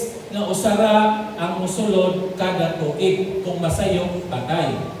place na usara ang musulod kada tuig kung masayong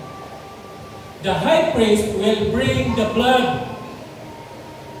patay. The high priest will bring the blood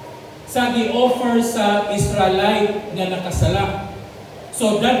sa gi-offer sa Israelite nga nakasala.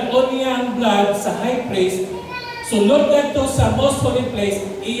 So that onyang blood sa high priest sulod ngadto sa most holy place,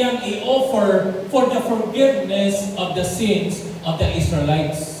 iyang i-offer for the forgiveness of the sins of the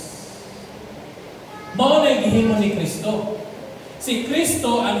Israelites. Mao na gihimo ni Kristo. Si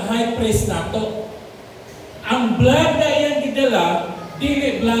Kristo ang high priest nato. Ang blood na iyang gidala,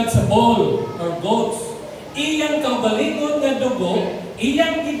 dili blood sa bull or goats. Iyang kaugalingon nga dugo,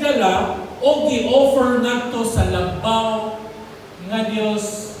 iyang gidala o gi-offer nato sa labaw nga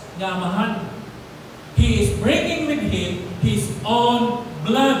Dios nga amahan. He is bringing with him his own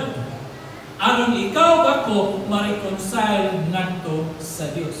blood. Aron ikaw ako ma-reconcile ngadto sa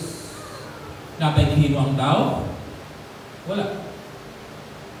Dios. Nabay gihimo ang tao? Wala.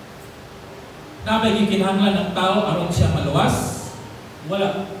 Nabay gikinahanglan ng tao aron siya maluwas?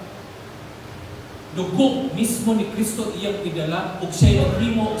 Wala. Dugo mismo ni Kristo iyang idala ug siya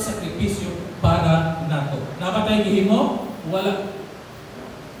naghimo og sakripisyo para nato. Nabatay gihimo? Wala.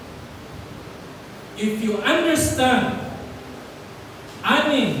 If you understand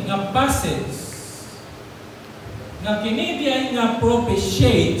ani nga passage nga kini diay nga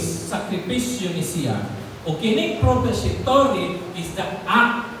propitiates sakripisyo ni siya o kini propitiatory is the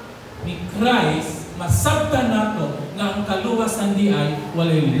act ni Christ masabtan nato nga ang kaluwasan di ay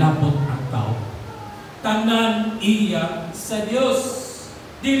walay labot ang tao. Tanan iya sa Dios.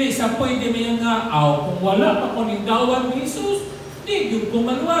 Dili sa pwede may nga kung wala pa ko ni dawat ni Jesus, di gyud ko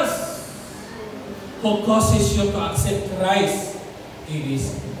maluwas. Who causes you to accept Christ? It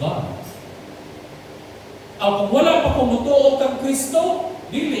is God. Kung wala pa kumutuo kang Kristo,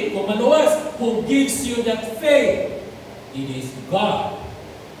 dili ko maluwas. Who gives you that faith? It is God.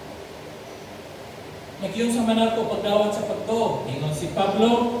 Nagyon sa manato pagdawat sa pagtuo. Ingon si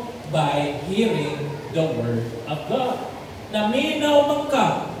Pablo, by hearing the word of God. Naminaw man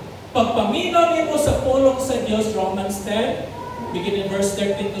ka. Pagpaminaw niyo sa pulong sa Diyos, Romans 10, begin in verse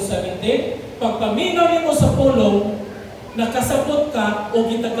 13 to 17, pagpaminaw niyo sa pulong, nakasabot ka o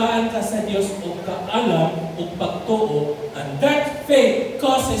gitagaan ka sa Diyos o kaalam o pagtuo, and that faith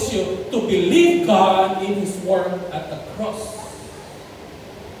causes you to believe God in His work at the cross.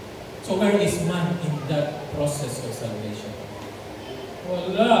 So where is man in that process of salvation?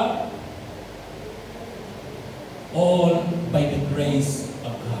 Wala. All by the grace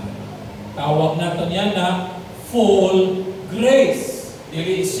of God. Tawag natin yan na full grace.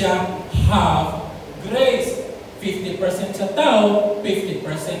 Dili siya half grace. 50% sa tao, 50%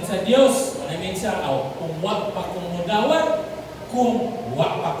 sa Diyos. I mean siya, kung wak pa kung mudawat, kung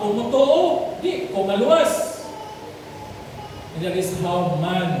wak pa kung mutuo, di ko maluwas. And that is how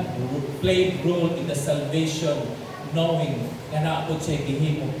man played role in the salvation, knowing na naapod siya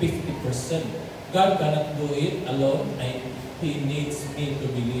gihimo 50%. God cannot do it alone, and He needs me to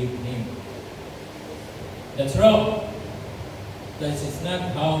believe Him. That's wrong. That is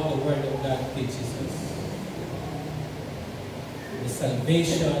not how the Word of God teaches us. The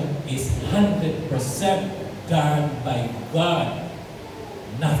salvation is 100% done by God.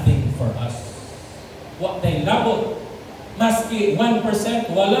 Nothing for us. What they labot, maski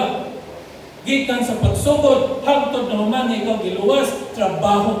 1%, wala. Gikan sa pagsugod, hangtod na human ikaw giluwas,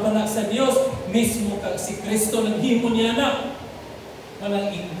 trabaho ka na sa Dios, mismo ka si Kristo naghimo niya na.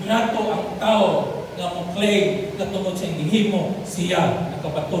 Walang ingrato ang tao nga mo claim na tungod sa gihimo siya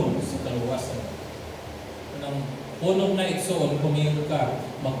nakabaton sa kaluwasan. Nang unong na igsoon, kumingon ka,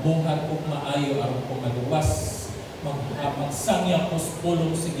 magbuhat kong maayo aron ko maluwas. Magsangya ko sa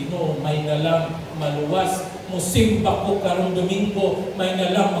pulong sa Ginoo, may nalang maluwas. Musimba ko karong Domingo, may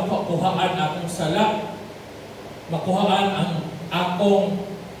nalang makakuhaan akong sala. Makuhaan ang akong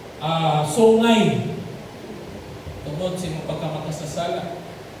sungay. Tungod sa mga pagkamakasasala.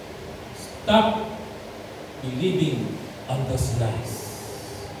 Stop believing on those lies.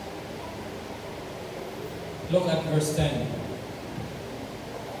 Look at verse 10.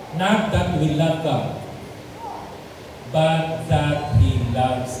 Not that we love God, but that He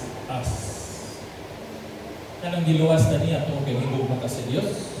loves us. Kanang giluwas na niya itong kay higugma ka sa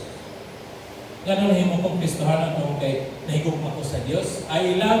Diyos. Ganun na himo kong Kristohanan itong kay nahigugma ko sa Diyos.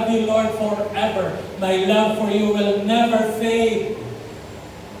 I love you, Lord, forever. My love for you will never fade.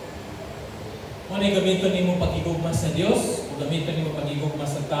 Kung an'y gamiton ni mo paghigugma sa Diyos, o gamiton ni mo paghigugma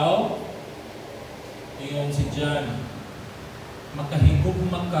sa tao, ingon si John,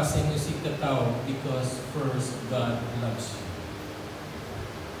 makahigugma ka sa iyong isig na tao because first God loves you.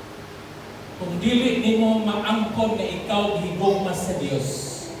 Kung dili nimo maangkon na ikaw higugma sa Dios,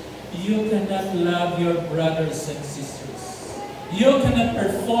 you cannot love your brothers and sisters. You cannot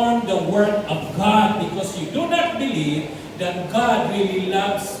perform the work of God because you do not believe that God really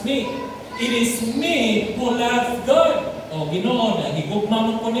loves me. It is me who loves God. O Ginoo, nahigugma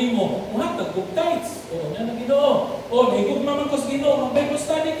man ko nimo, muhatag kog tithes. O na Ginoo. O nahigugma man ko sa Ginoo, mag-Bible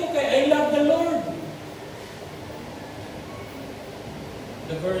study ko kay I love the Lord.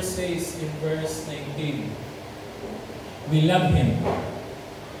 The verse says in verse 19, we love Him.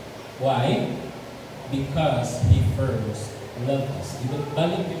 Why? Because He first loved us.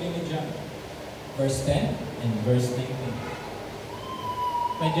 Balik din ni John. Verse 10 and verse 19.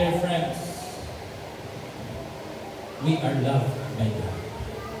 My dear friends, we are loved by God.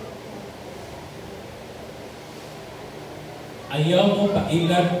 Ayaw mo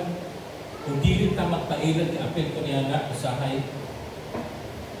pailan, kung di ta magpailan, apel ko niya na, usahay.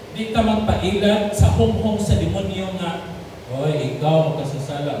 Di ta magpailan sa hong-hong sa demonyo nga, oy, ikaw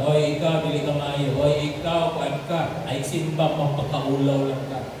magkasasala, oy, ikaw dili ka maayo, oy, ikaw kuan ka, ay simba mapakaulaw lang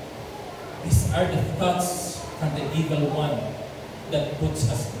ka. These are the thoughts from the evil one that puts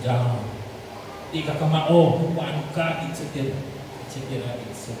us down. Di ka kamao, kuan ka, etc.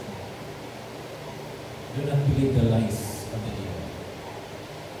 Do not believe the lies of the devil.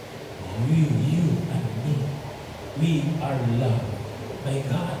 You and me, we are loved by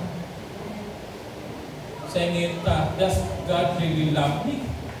God. Sa ngayon ta, does God really love me?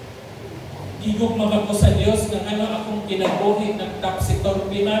 Gigugma ba ko sa Diyos ng ano akong kinabuhi ng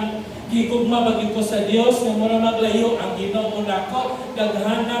tapsitorpinan? Gigugma ba ko sa Diyos ng mura maglayo ang Ginoo nako?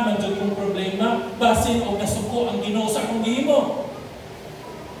 Daghana man jud kong problema, basin o nasuko ang Ginoo sa akong gihimo.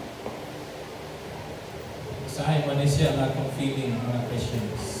 Sahay man siya ang atong feeling, mga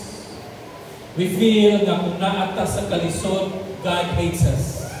Christians. We feel na kung naata sa kalisod, God hates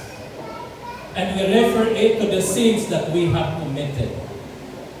us. And we refer it to the sins that we have committed.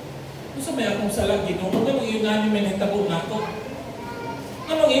 Kung sa may akong salag Ginoo, ganang iyon na ni menitabo nato.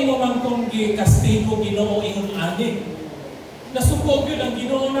 Anong imo man kong kastigo Ginoo ingon ani? Nasukog yun ang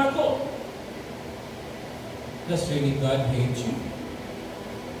Ginoo nako. Does really God hate you?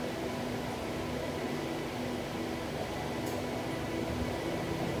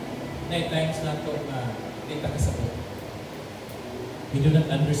 Night times na ito na kita kasabot. We do not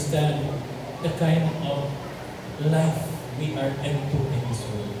understand the kind of life we are into in this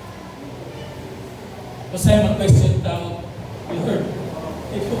world. Masaya mag-question tao, Lord,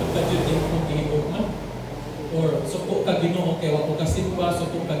 ito ang kadyotin kong ihigog na? Or suko ka Ginoo kay wako ka simba,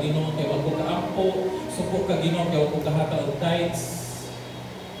 suko ka Ginoo kay wako ka ampo, suko ka Ginoo kay wako ka hata og tithes.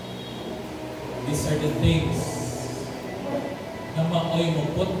 These are the things na maoy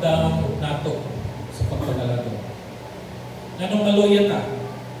mo put down nato sa pagpangalaga. Nanong maluya ta?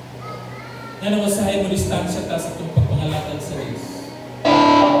 Nanong usahay mo distansya ta sa itong pagpangalagad sa Diyos?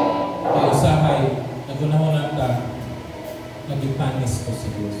 Kaya usahay, nagunahon ta, nagipanis ko sa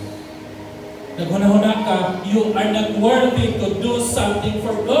Diyos. Nagunahon ka, you are not worthy to do something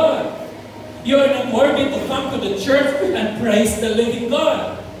for God. You are not worthy to come to the church and praise the living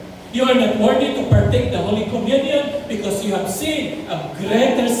God. You are not worthy to partake the Holy Communion because you have sinned a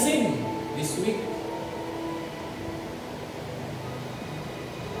greater sin this week.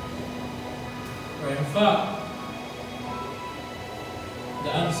 Or in fact,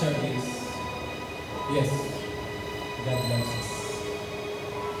 the answer is yes, God loves us.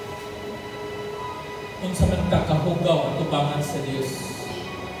 unsa man ka kahugaw at tubangan sa Dios,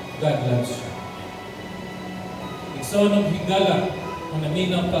 God loves you. Igsoon og higala kung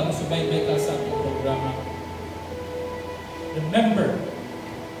naminaw ka, subaybay ka sa atong programa. Remember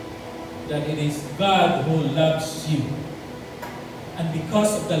that it is God who loves you. And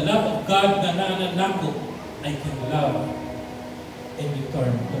because of the love of God na nananako, I can love in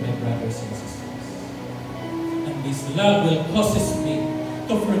return to my brothers and sisters. And this love will causes me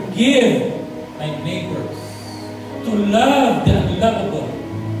to forgive my neighbors, to love the unlovable,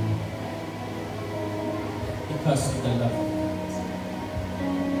 because of the love of God.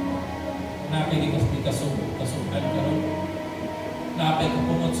 Nakikinig di kasukan ka ron. Napay ka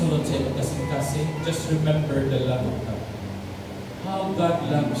pumunsulod sa iyong kasing-kasing. Just remember the love of God. How God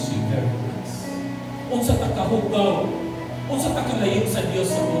loves you very much. Unsa ta kahugaw, unsa ta kalayo sa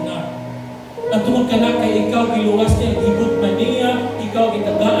Dios sa una. Nagtungod ka na kay ikaw giluwas niya, higod man niya, ikaw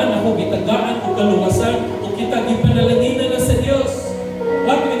gitagaan, ako gitagaan, o kaluwasan, o kita gipanalaginan na sa Dios.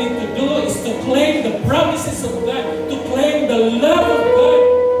 What we need to do is to claim the promises of God, to claim the love of God.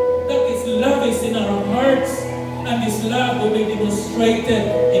 That His love is in our hearts, and His love will be demonstrated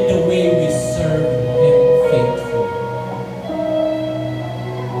in the way we serve Him faithfully.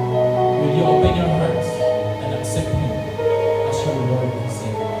 Will you open your hearts and accept Him as your Lord and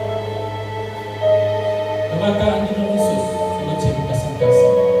Savior? Tawagaan din ng Jesus, sulod sa iyong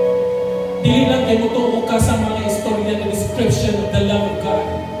kasing-kasing. Dili lang kayo mutuo ka sa mga istorya na description of the love of God.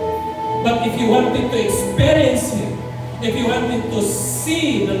 But if you wanted to experience Him, if you wanted to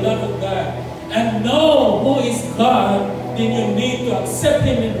see the love of God and know who is God, then you need to accept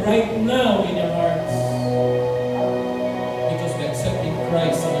Him right now in your hearts. Because by accepting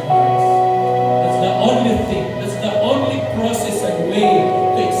Christ in our hearts, that's the only thing, that's the only process and way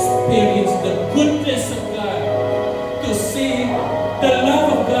to experience the goodness of God, to see the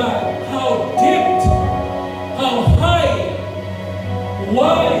love of God, how deep, how high,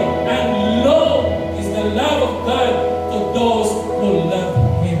 wide, and low is the love of God to those who love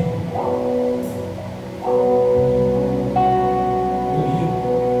Him. Will you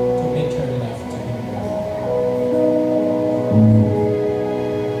commit your life to Him?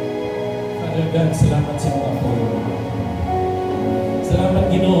 Father God, salamat sa mga po. Salamat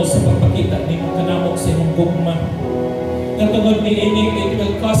Ginoo sa pagpakita ni mo kanamok sa imong gugma. Katungod ni ini, it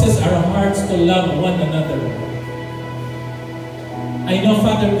will causes our hearts to love one another. I know,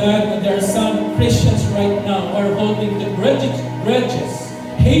 Father God, that there are some Christians right now who are holding the grudges,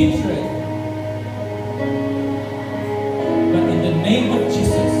 hatred. But in the name of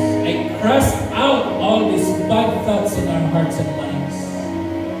Jesus, I cast out all these bad thoughts in our hearts and minds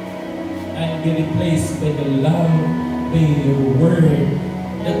and be replaced by the love, by your word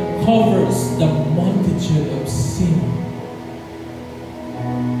that covers the multitude of sin.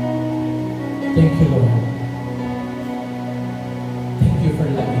 Thank you, Lord. Thank you for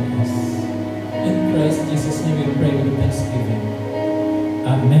loving us. In Christ Jesus' name we pray with thanksgiving.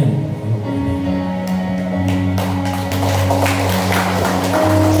 Amen.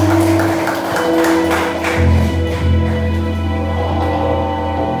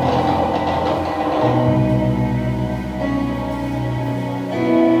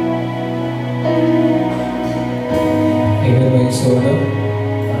 Amen, mga solo.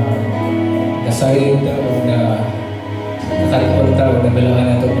 Nasayin ta o na nakatapon ta o nabalangan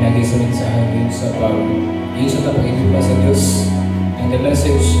na ito pinag-isunod sa akin sa pag-iusap na pag-ibig pa sa Diyos. And the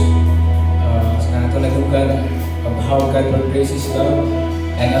message na ito nagugan of how God portrays His love.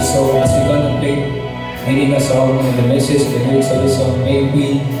 And also, as we contemplate reading a song and the message, the lyrics of the song, may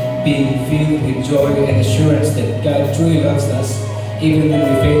we be filled with joy and assurance that God truly loves us, even when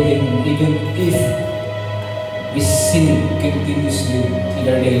we fail Him, even if we sin continuously in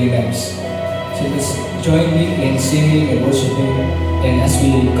our daily lives. So let's join me in singing and worshiping, and as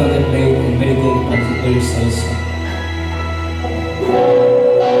we contemplate and meditate on the lyrics of the song.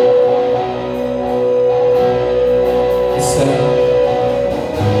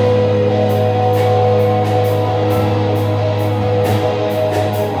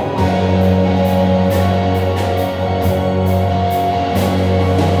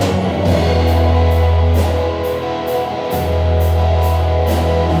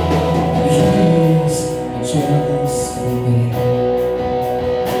 Just for me,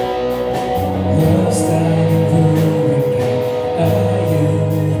 lost I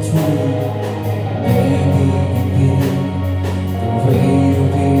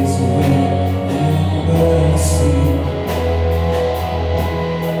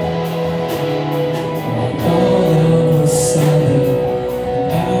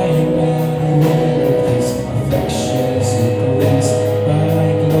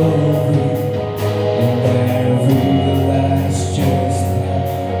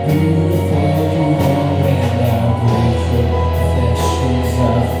Before you all and now grateful reflections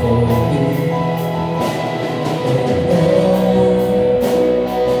are falling.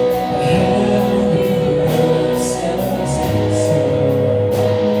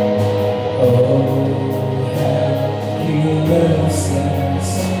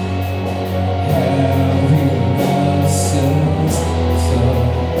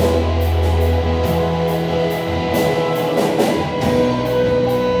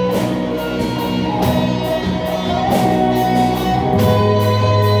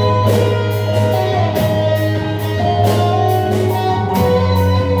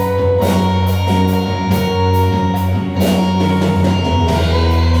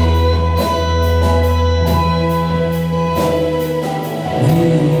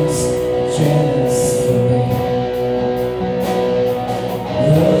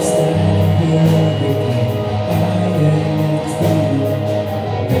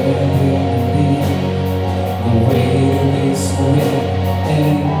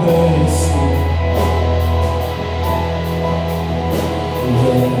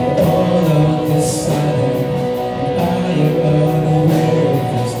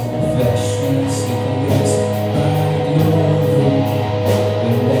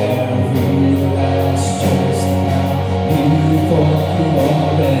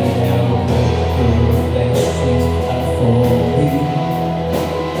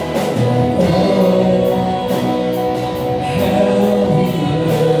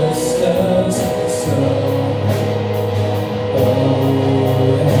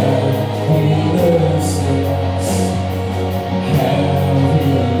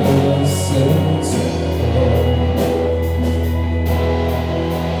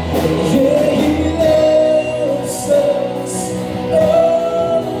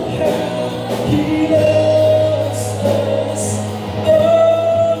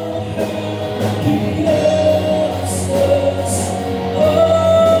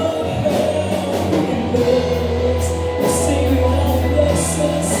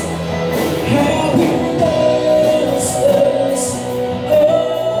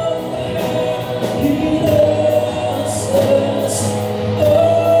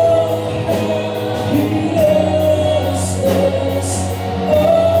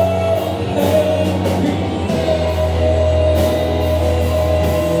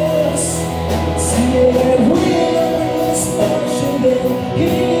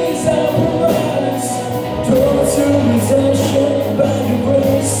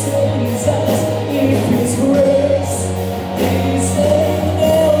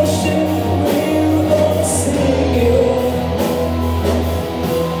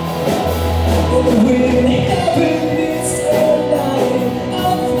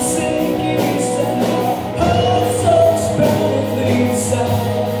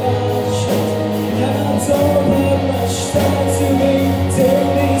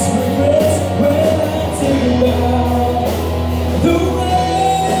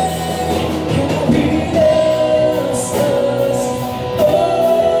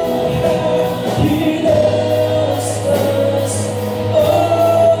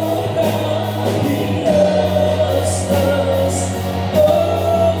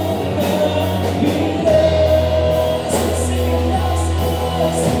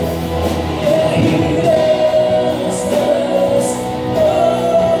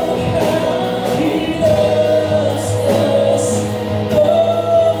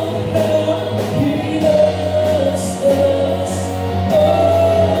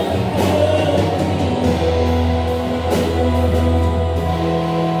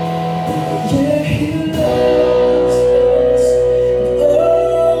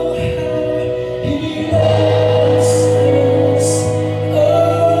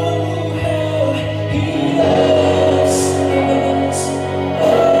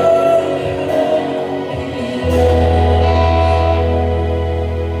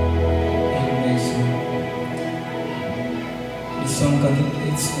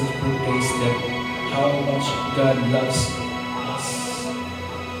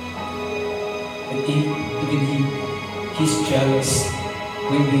 He's jealous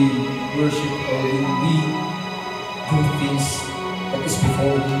when we worship or when we do things that is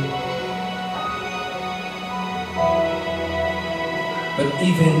before Him. But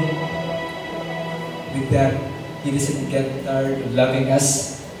even with that, He doesn't get tired of loving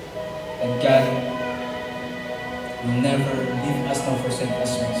us, and God will never leave us nor forsake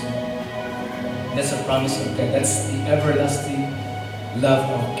us. That's a promise of God. That's the everlasting love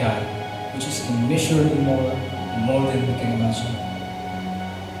of God, which is immeasurably more than we can imagine.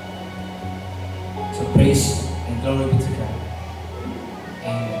 So praise and glory be to God.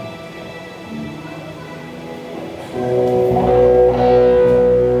 Amen.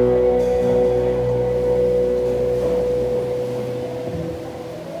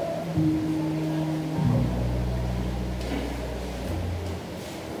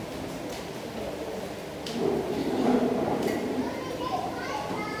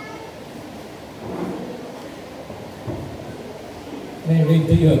 I read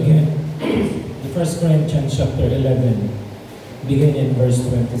to you again the 1 Corinthians chapter 11, beginning in verse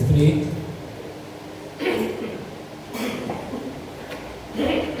 23.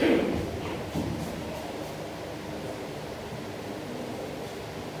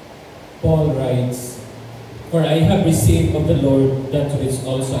 Paul writes, "For I have received of the Lord that which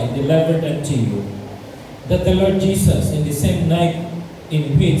also I delivered unto you, that the Lord Jesus, in the same night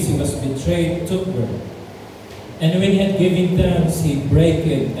in which he was betrayed, took bread. And when he had given thanks, he brake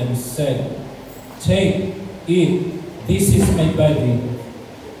it and said, Take, eat, this is my body,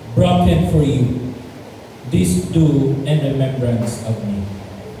 broken for you. This do in remembrance of me.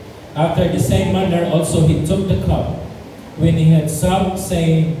 After the same manner also he took the cup, when he had supped,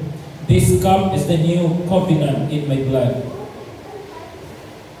 saying, This cup is the new covenant in my blood.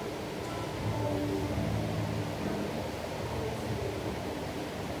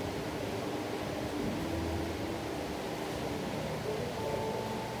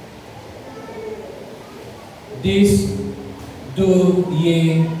 This do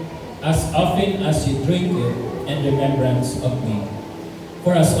ye as often as you drink it in remembrance of me.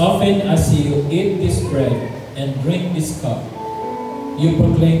 For as often as you eat this bread and drink this cup, you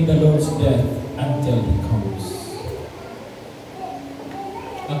proclaim the Lord's death until He comes."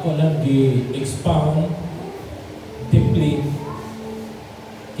 Ako lang gi-expound deeply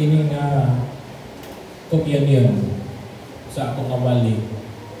kini nga communion sa akong awali.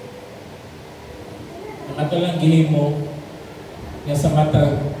 Ang ato lang gihimo nga sa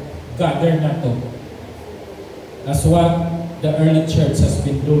matag gather na to as what the early church has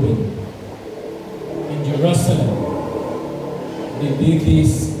been doing in Jerusalem. They did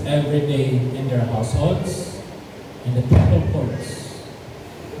this every day in their households, in the temple courts.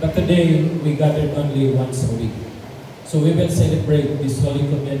 But today, we gathered only once a week. So we will celebrate this Holy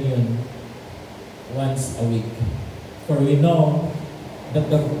Communion once a week. For we know that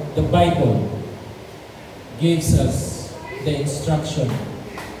the Bible gives us the instruction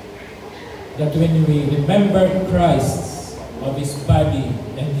that when we remember Christ of His body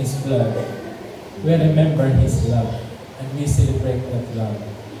and His blood, we remember His love. And we celebrate that love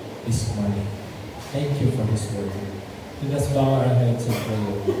this morning. Thank you for His word. Let us bow our heads in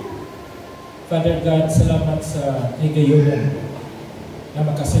prayer. Father God, salamat sa higayunan na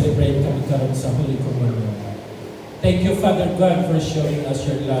makaselebrate kami karon sa Holy Communion. Thank you, Father God, for showing us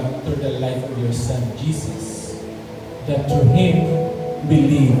your love through the life of your Son, Jesus, that through Him we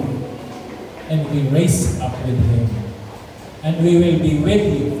live and we raise up with Him, and we will be with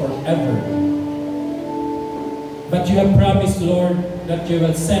you forever. But you have promised, Lord, that you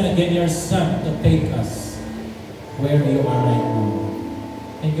will send again your Son to take us where you are right now.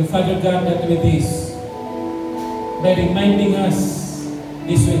 Thank you, Father God, that with this, by reminding us,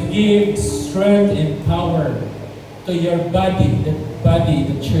 this will give strength and power to your body,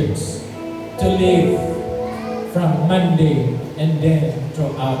 the church, to live from Monday and then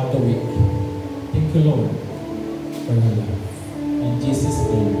throughout the week. Thank you, Lord, for your love. In Jesus'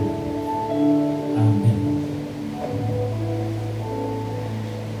 name, Amen.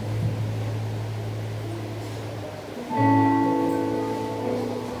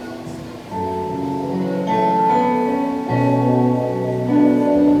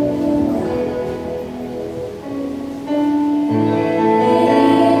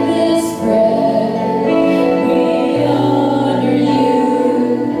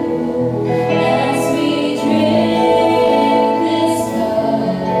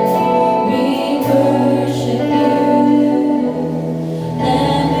 Worship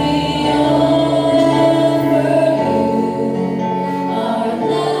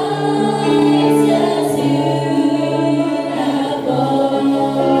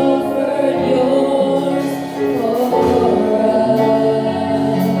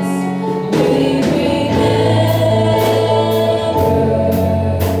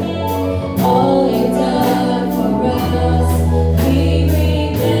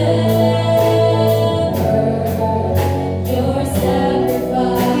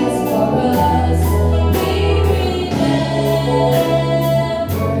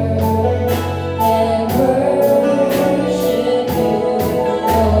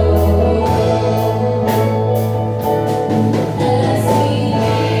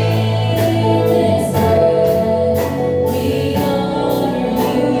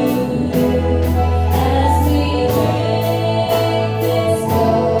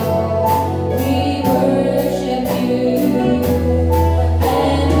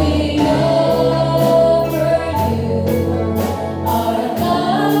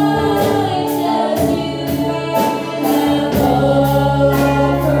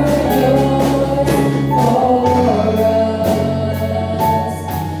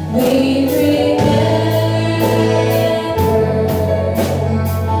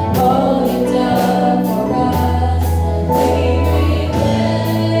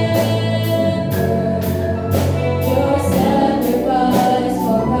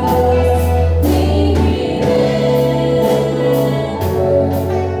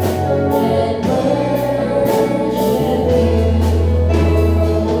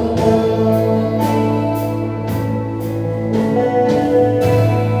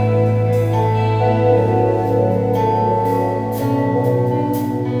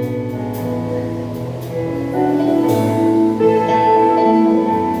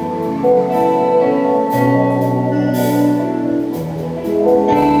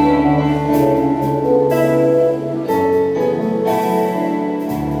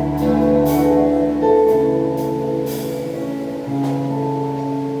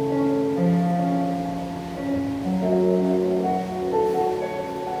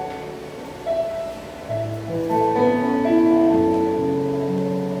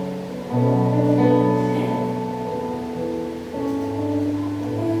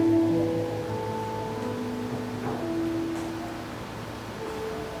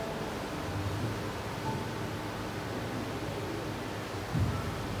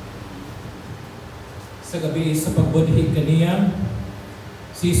sa gabi sa pagbudhi kaniya.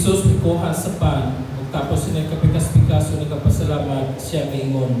 Si Jesus mikuha sa pan, tapos siya nagkapikas-pikas o nagkapasalamat siya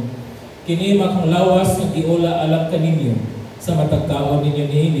miingon. Kini makang lawas ng giula alam kaninyo sa matagkaon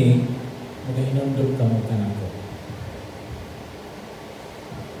ninyo niini, magahinundog ka mo kanako.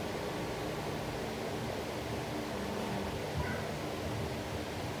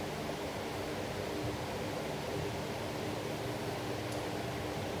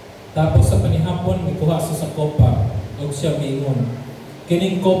 Tapos sa panihapon, mikuha sa kopa, o siya miingon.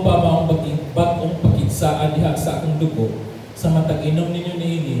 Kining kopa maong bagong pakigsaan diha sa akong dugo, sa matag-inom ninyo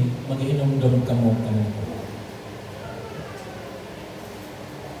niini, mag-inom-dom kamo kanako.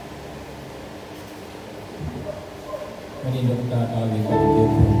 Manindog ka awit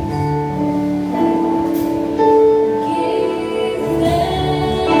at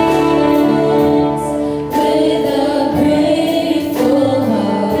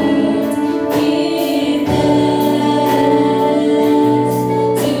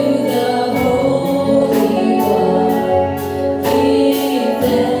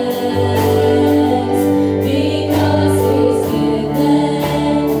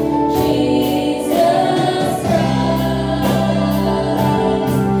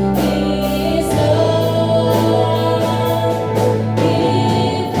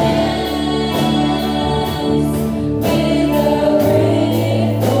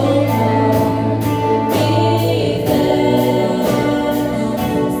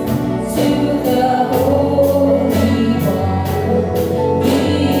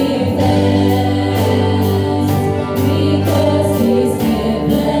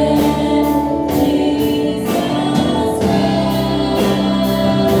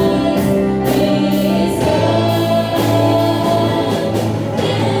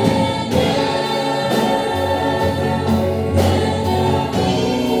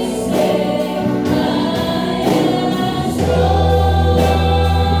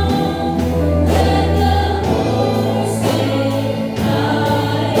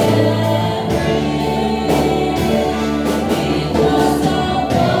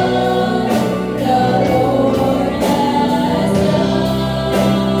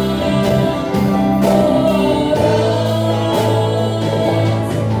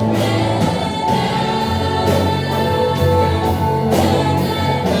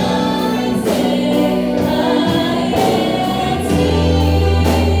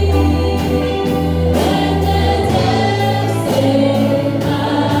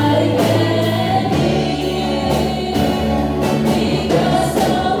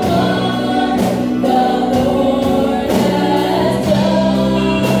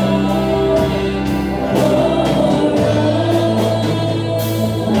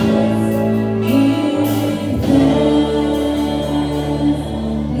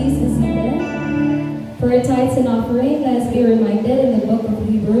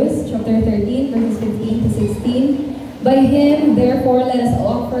By him, therefore, let us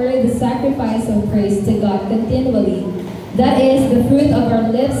offer the sacrifice of praise to God continually. That is the fruit of our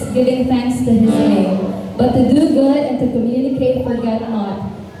lips, giving thanks to his name. But to do good and to communicate, forget not.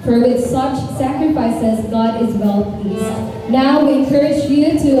 For with such sacrifices, God is well pleased. Now we encourage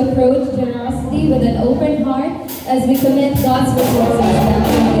you to approach generosity with an open heart as we commit God's resources back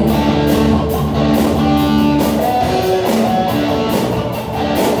to him.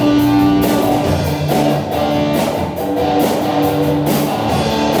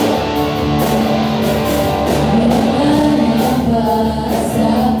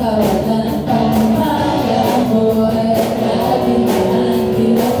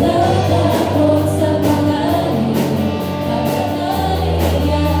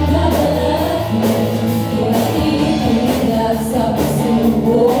 Stop.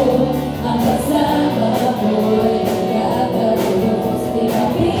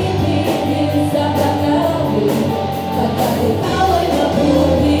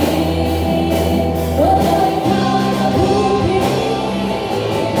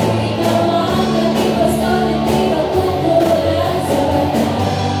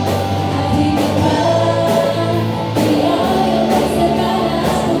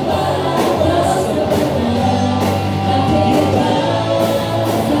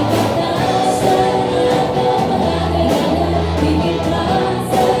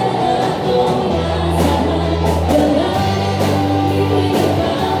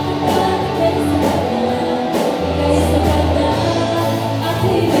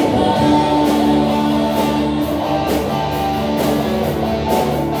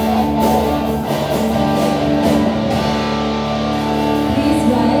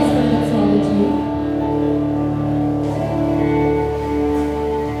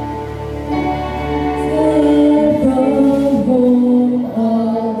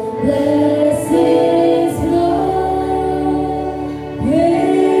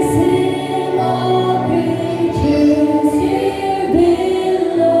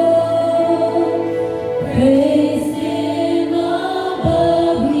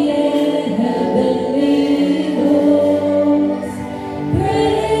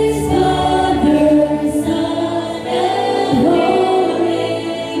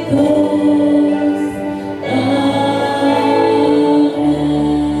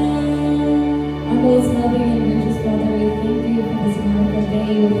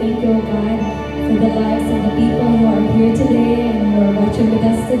 with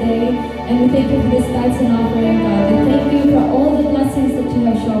us today. And we thank you for this tithes and offering, God. We thank you for all the blessings that you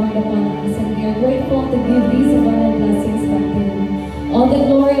have showered upon us. And we are grateful to give these abundant blessings back to you. All the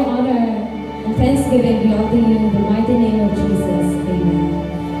glory, honor, and thanksgiving be unto you in the mighty name of Jesus.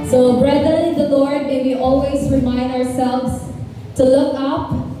 Amen. So, brethren in the Lord, may we always remind ourselves to look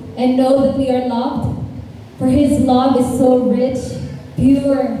up and know that we are loved. For His love is so rich,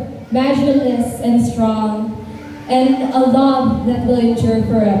 pure, measureless, and strong, and a love that will endure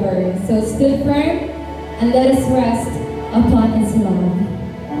forever. So stand firm and let us rest upon His love.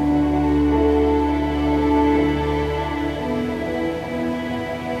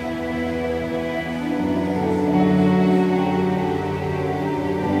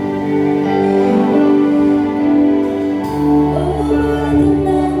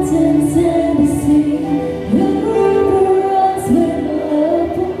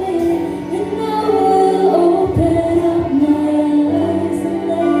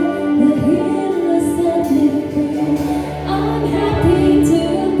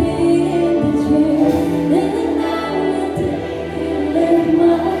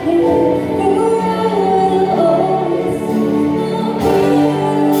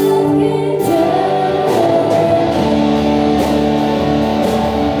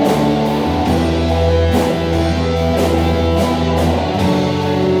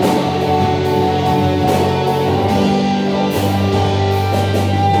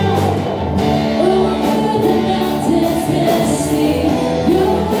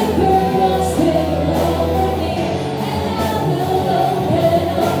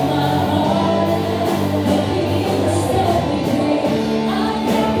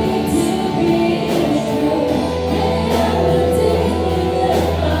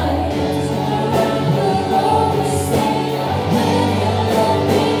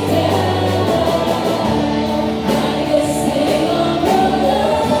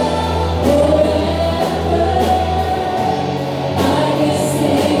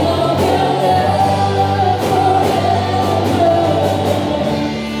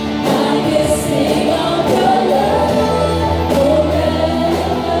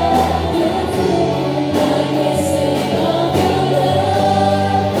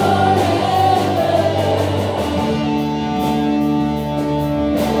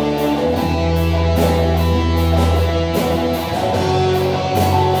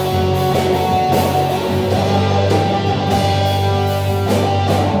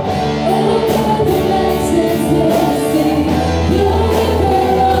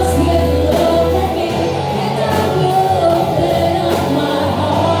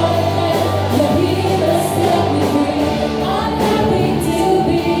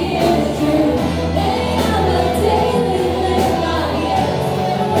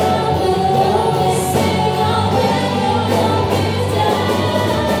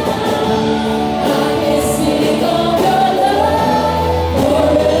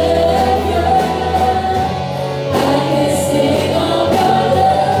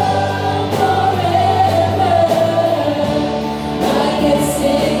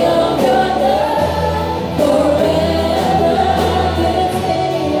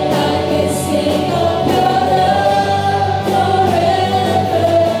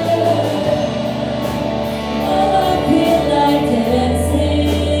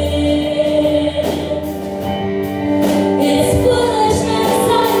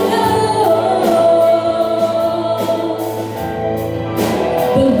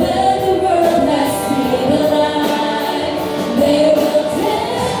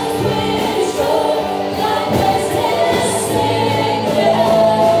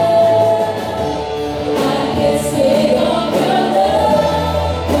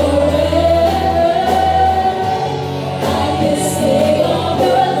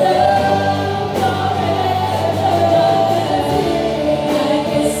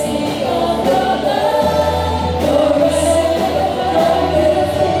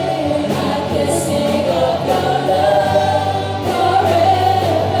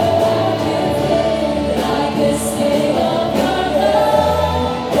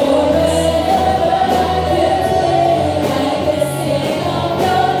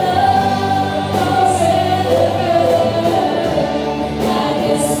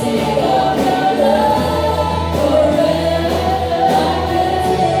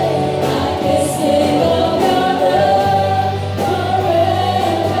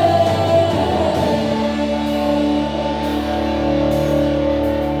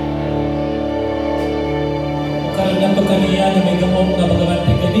 kaniya na may gamong nga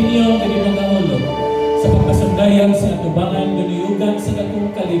magamantig kaninyo kani mga ulo sa pagpasundayag sa atubangan ganuyugan sa dakong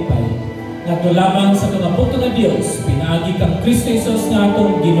kalipay Ato lamang sa kanabuto nga Dios, pinaagi kang Kristo Jesus nga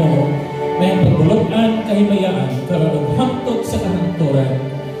atong Ginoo, na yung pagbulotan kahimayaan karon hangtod sa kahangturan.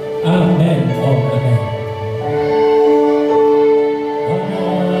 Amen. Amen.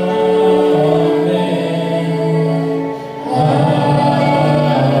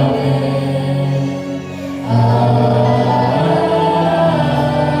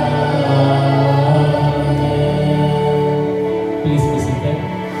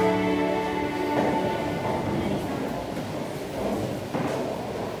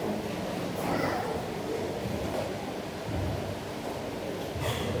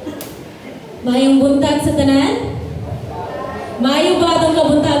 Mayong buntag sa tanan? Mayo ba itong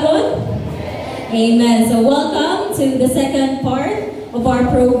kabuntagon? Amen. So welcome to the second part of our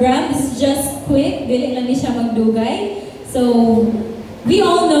program. This is just quick. Dili lang ni siya magdugay. So we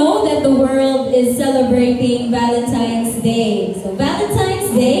all know that the world is celebrating Valentine's Day. So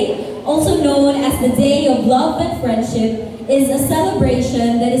Valentine's Day, also known as the Day of Love and Friendship, is a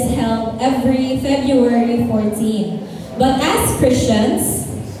celebration that is held every February 14. But as Christians,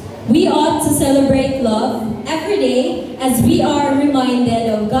 we ought to celebrate love every day as we are reminded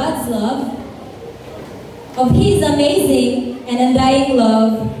of God's love, of His amazing and undying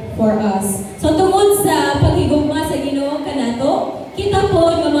love for us. So tungod sa paghigugma sa Ginoo kanato, kita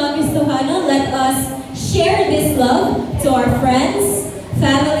po nga mga Kristohano, let us share this love to our friends,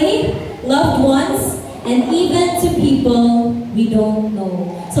 family, loved ones, and even to people we don't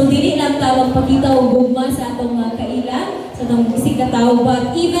know. So dili lang ta magpakita og gugma sa atong mga kaila, sa atong isig ka tawo,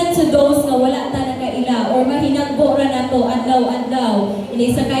 but even to those nga wala ta nakaila or mahinagbo ra nato adlaw-adlaw.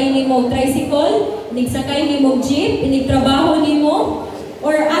 Inisakay nimo tricycle, inisakay nimo jeep, initrabaho nimo,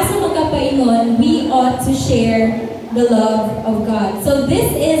 or asa magkapaingon, we ought to share the love of God. So this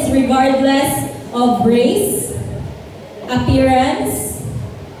is regardless of race, appearance,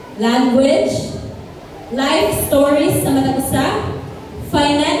 language, life stories sa matag usa,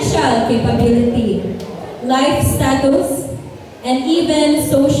 financial capability, life status, and even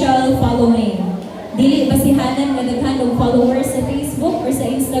social following. Dili basihanan nga daghan og followers sa Facebook or sa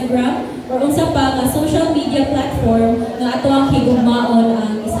Instagram or unsa pa nga social media platform nga ato ang higugmaon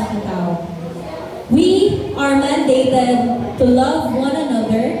ang isa ka tawo. We are mandated to love one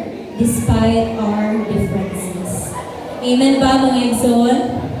another despite our differences. Amen ba mga igsoon?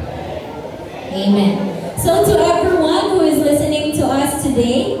 Amen. So to everyone who is listening to us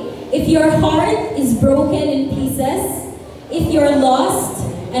today, if your heart is broken in pieces, if you're lost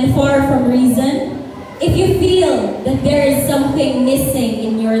and far from reason, if you feel that there is something missing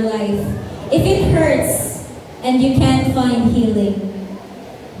in your life, if it hurts and you can't find healing,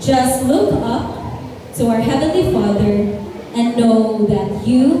 just look up to our Heavenly Father and know that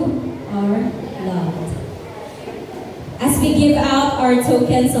you are loved. As we give out our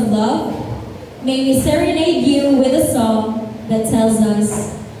tokens of love, may we serenade you with a song that tells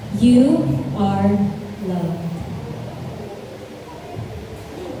us you are loved.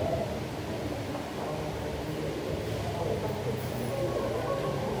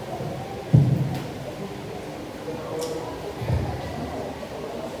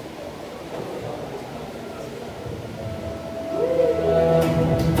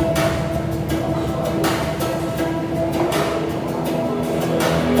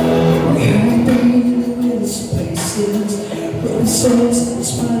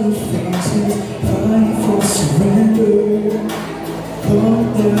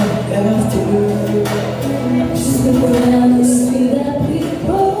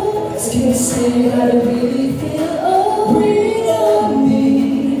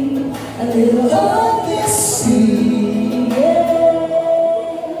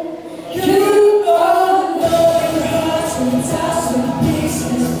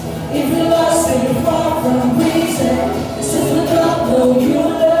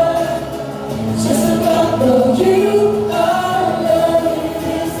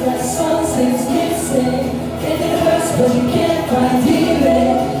 But you can't find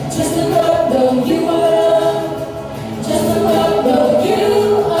healing, just to know you are loved.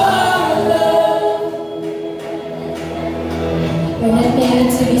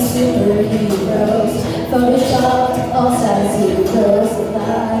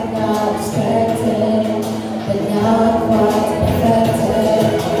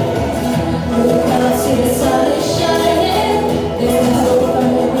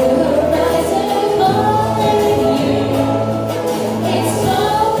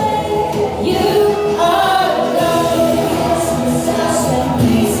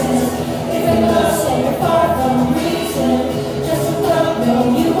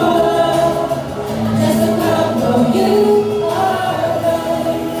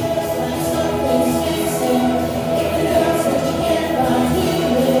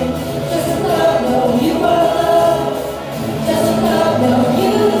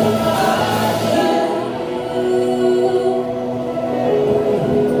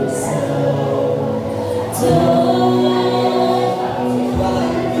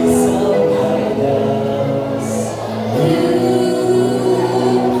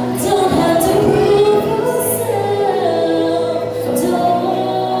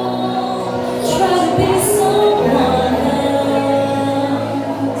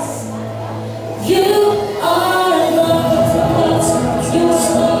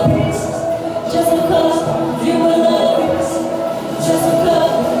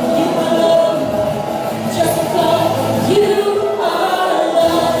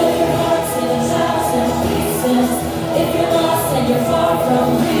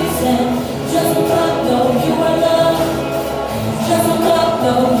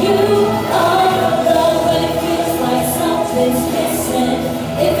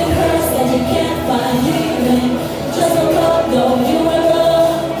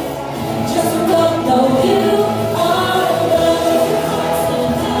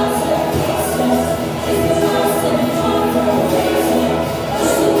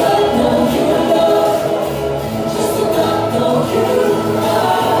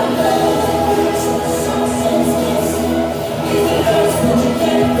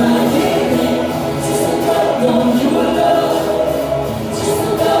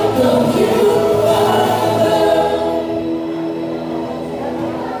 So to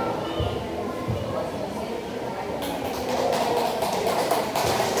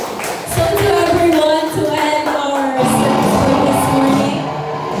everyone, to end our service for this morning,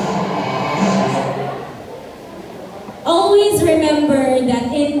 always remember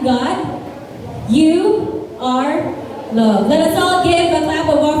that in God, you are loved. Let us all give a clap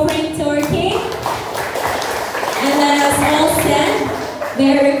of offering to our King. And let us all stand.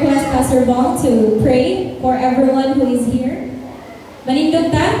 May I request Pastor Bong to pray for everyone who is here.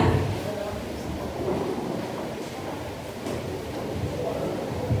 Manindot ta?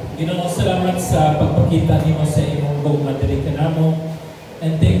 Ginoo, salamat sa pagpakita nimo sa imong gugma diri kanamo.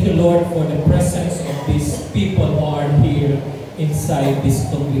 And thank you, Lord, for the presence of these people who are here inside this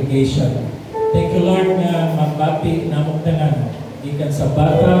congregation. Thank you, Lord, nga mabati namong tanan gikan sa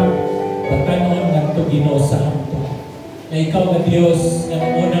bata, batanon ngadto Ginoo sa amto. Na ikaw nga Dios nga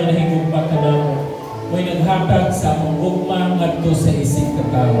unang nahigugma kanamo, mo'y naghatag sa among gugma ngadto sa isig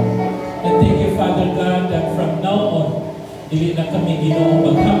ka tawo. And thank you, Father God, that from now on, dili na kami Ginoo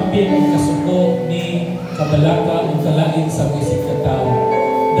maghambing kasuko ni kabalaka o kalain sa isig ka tawo.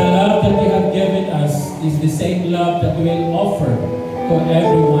 The love that you have given us is the same love that we will offer to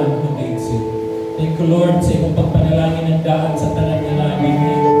everyone who needs it. Thank you, Lord, sa imong pagpanalangin ng daan sa tanan nga namin.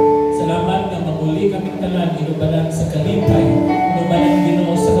 Salamat nga maguli kami tanan, inubanan sa kalipay, inubanan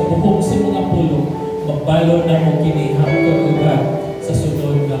Ginoo sa kabuhong sa mga pulo, magbalo na mo kini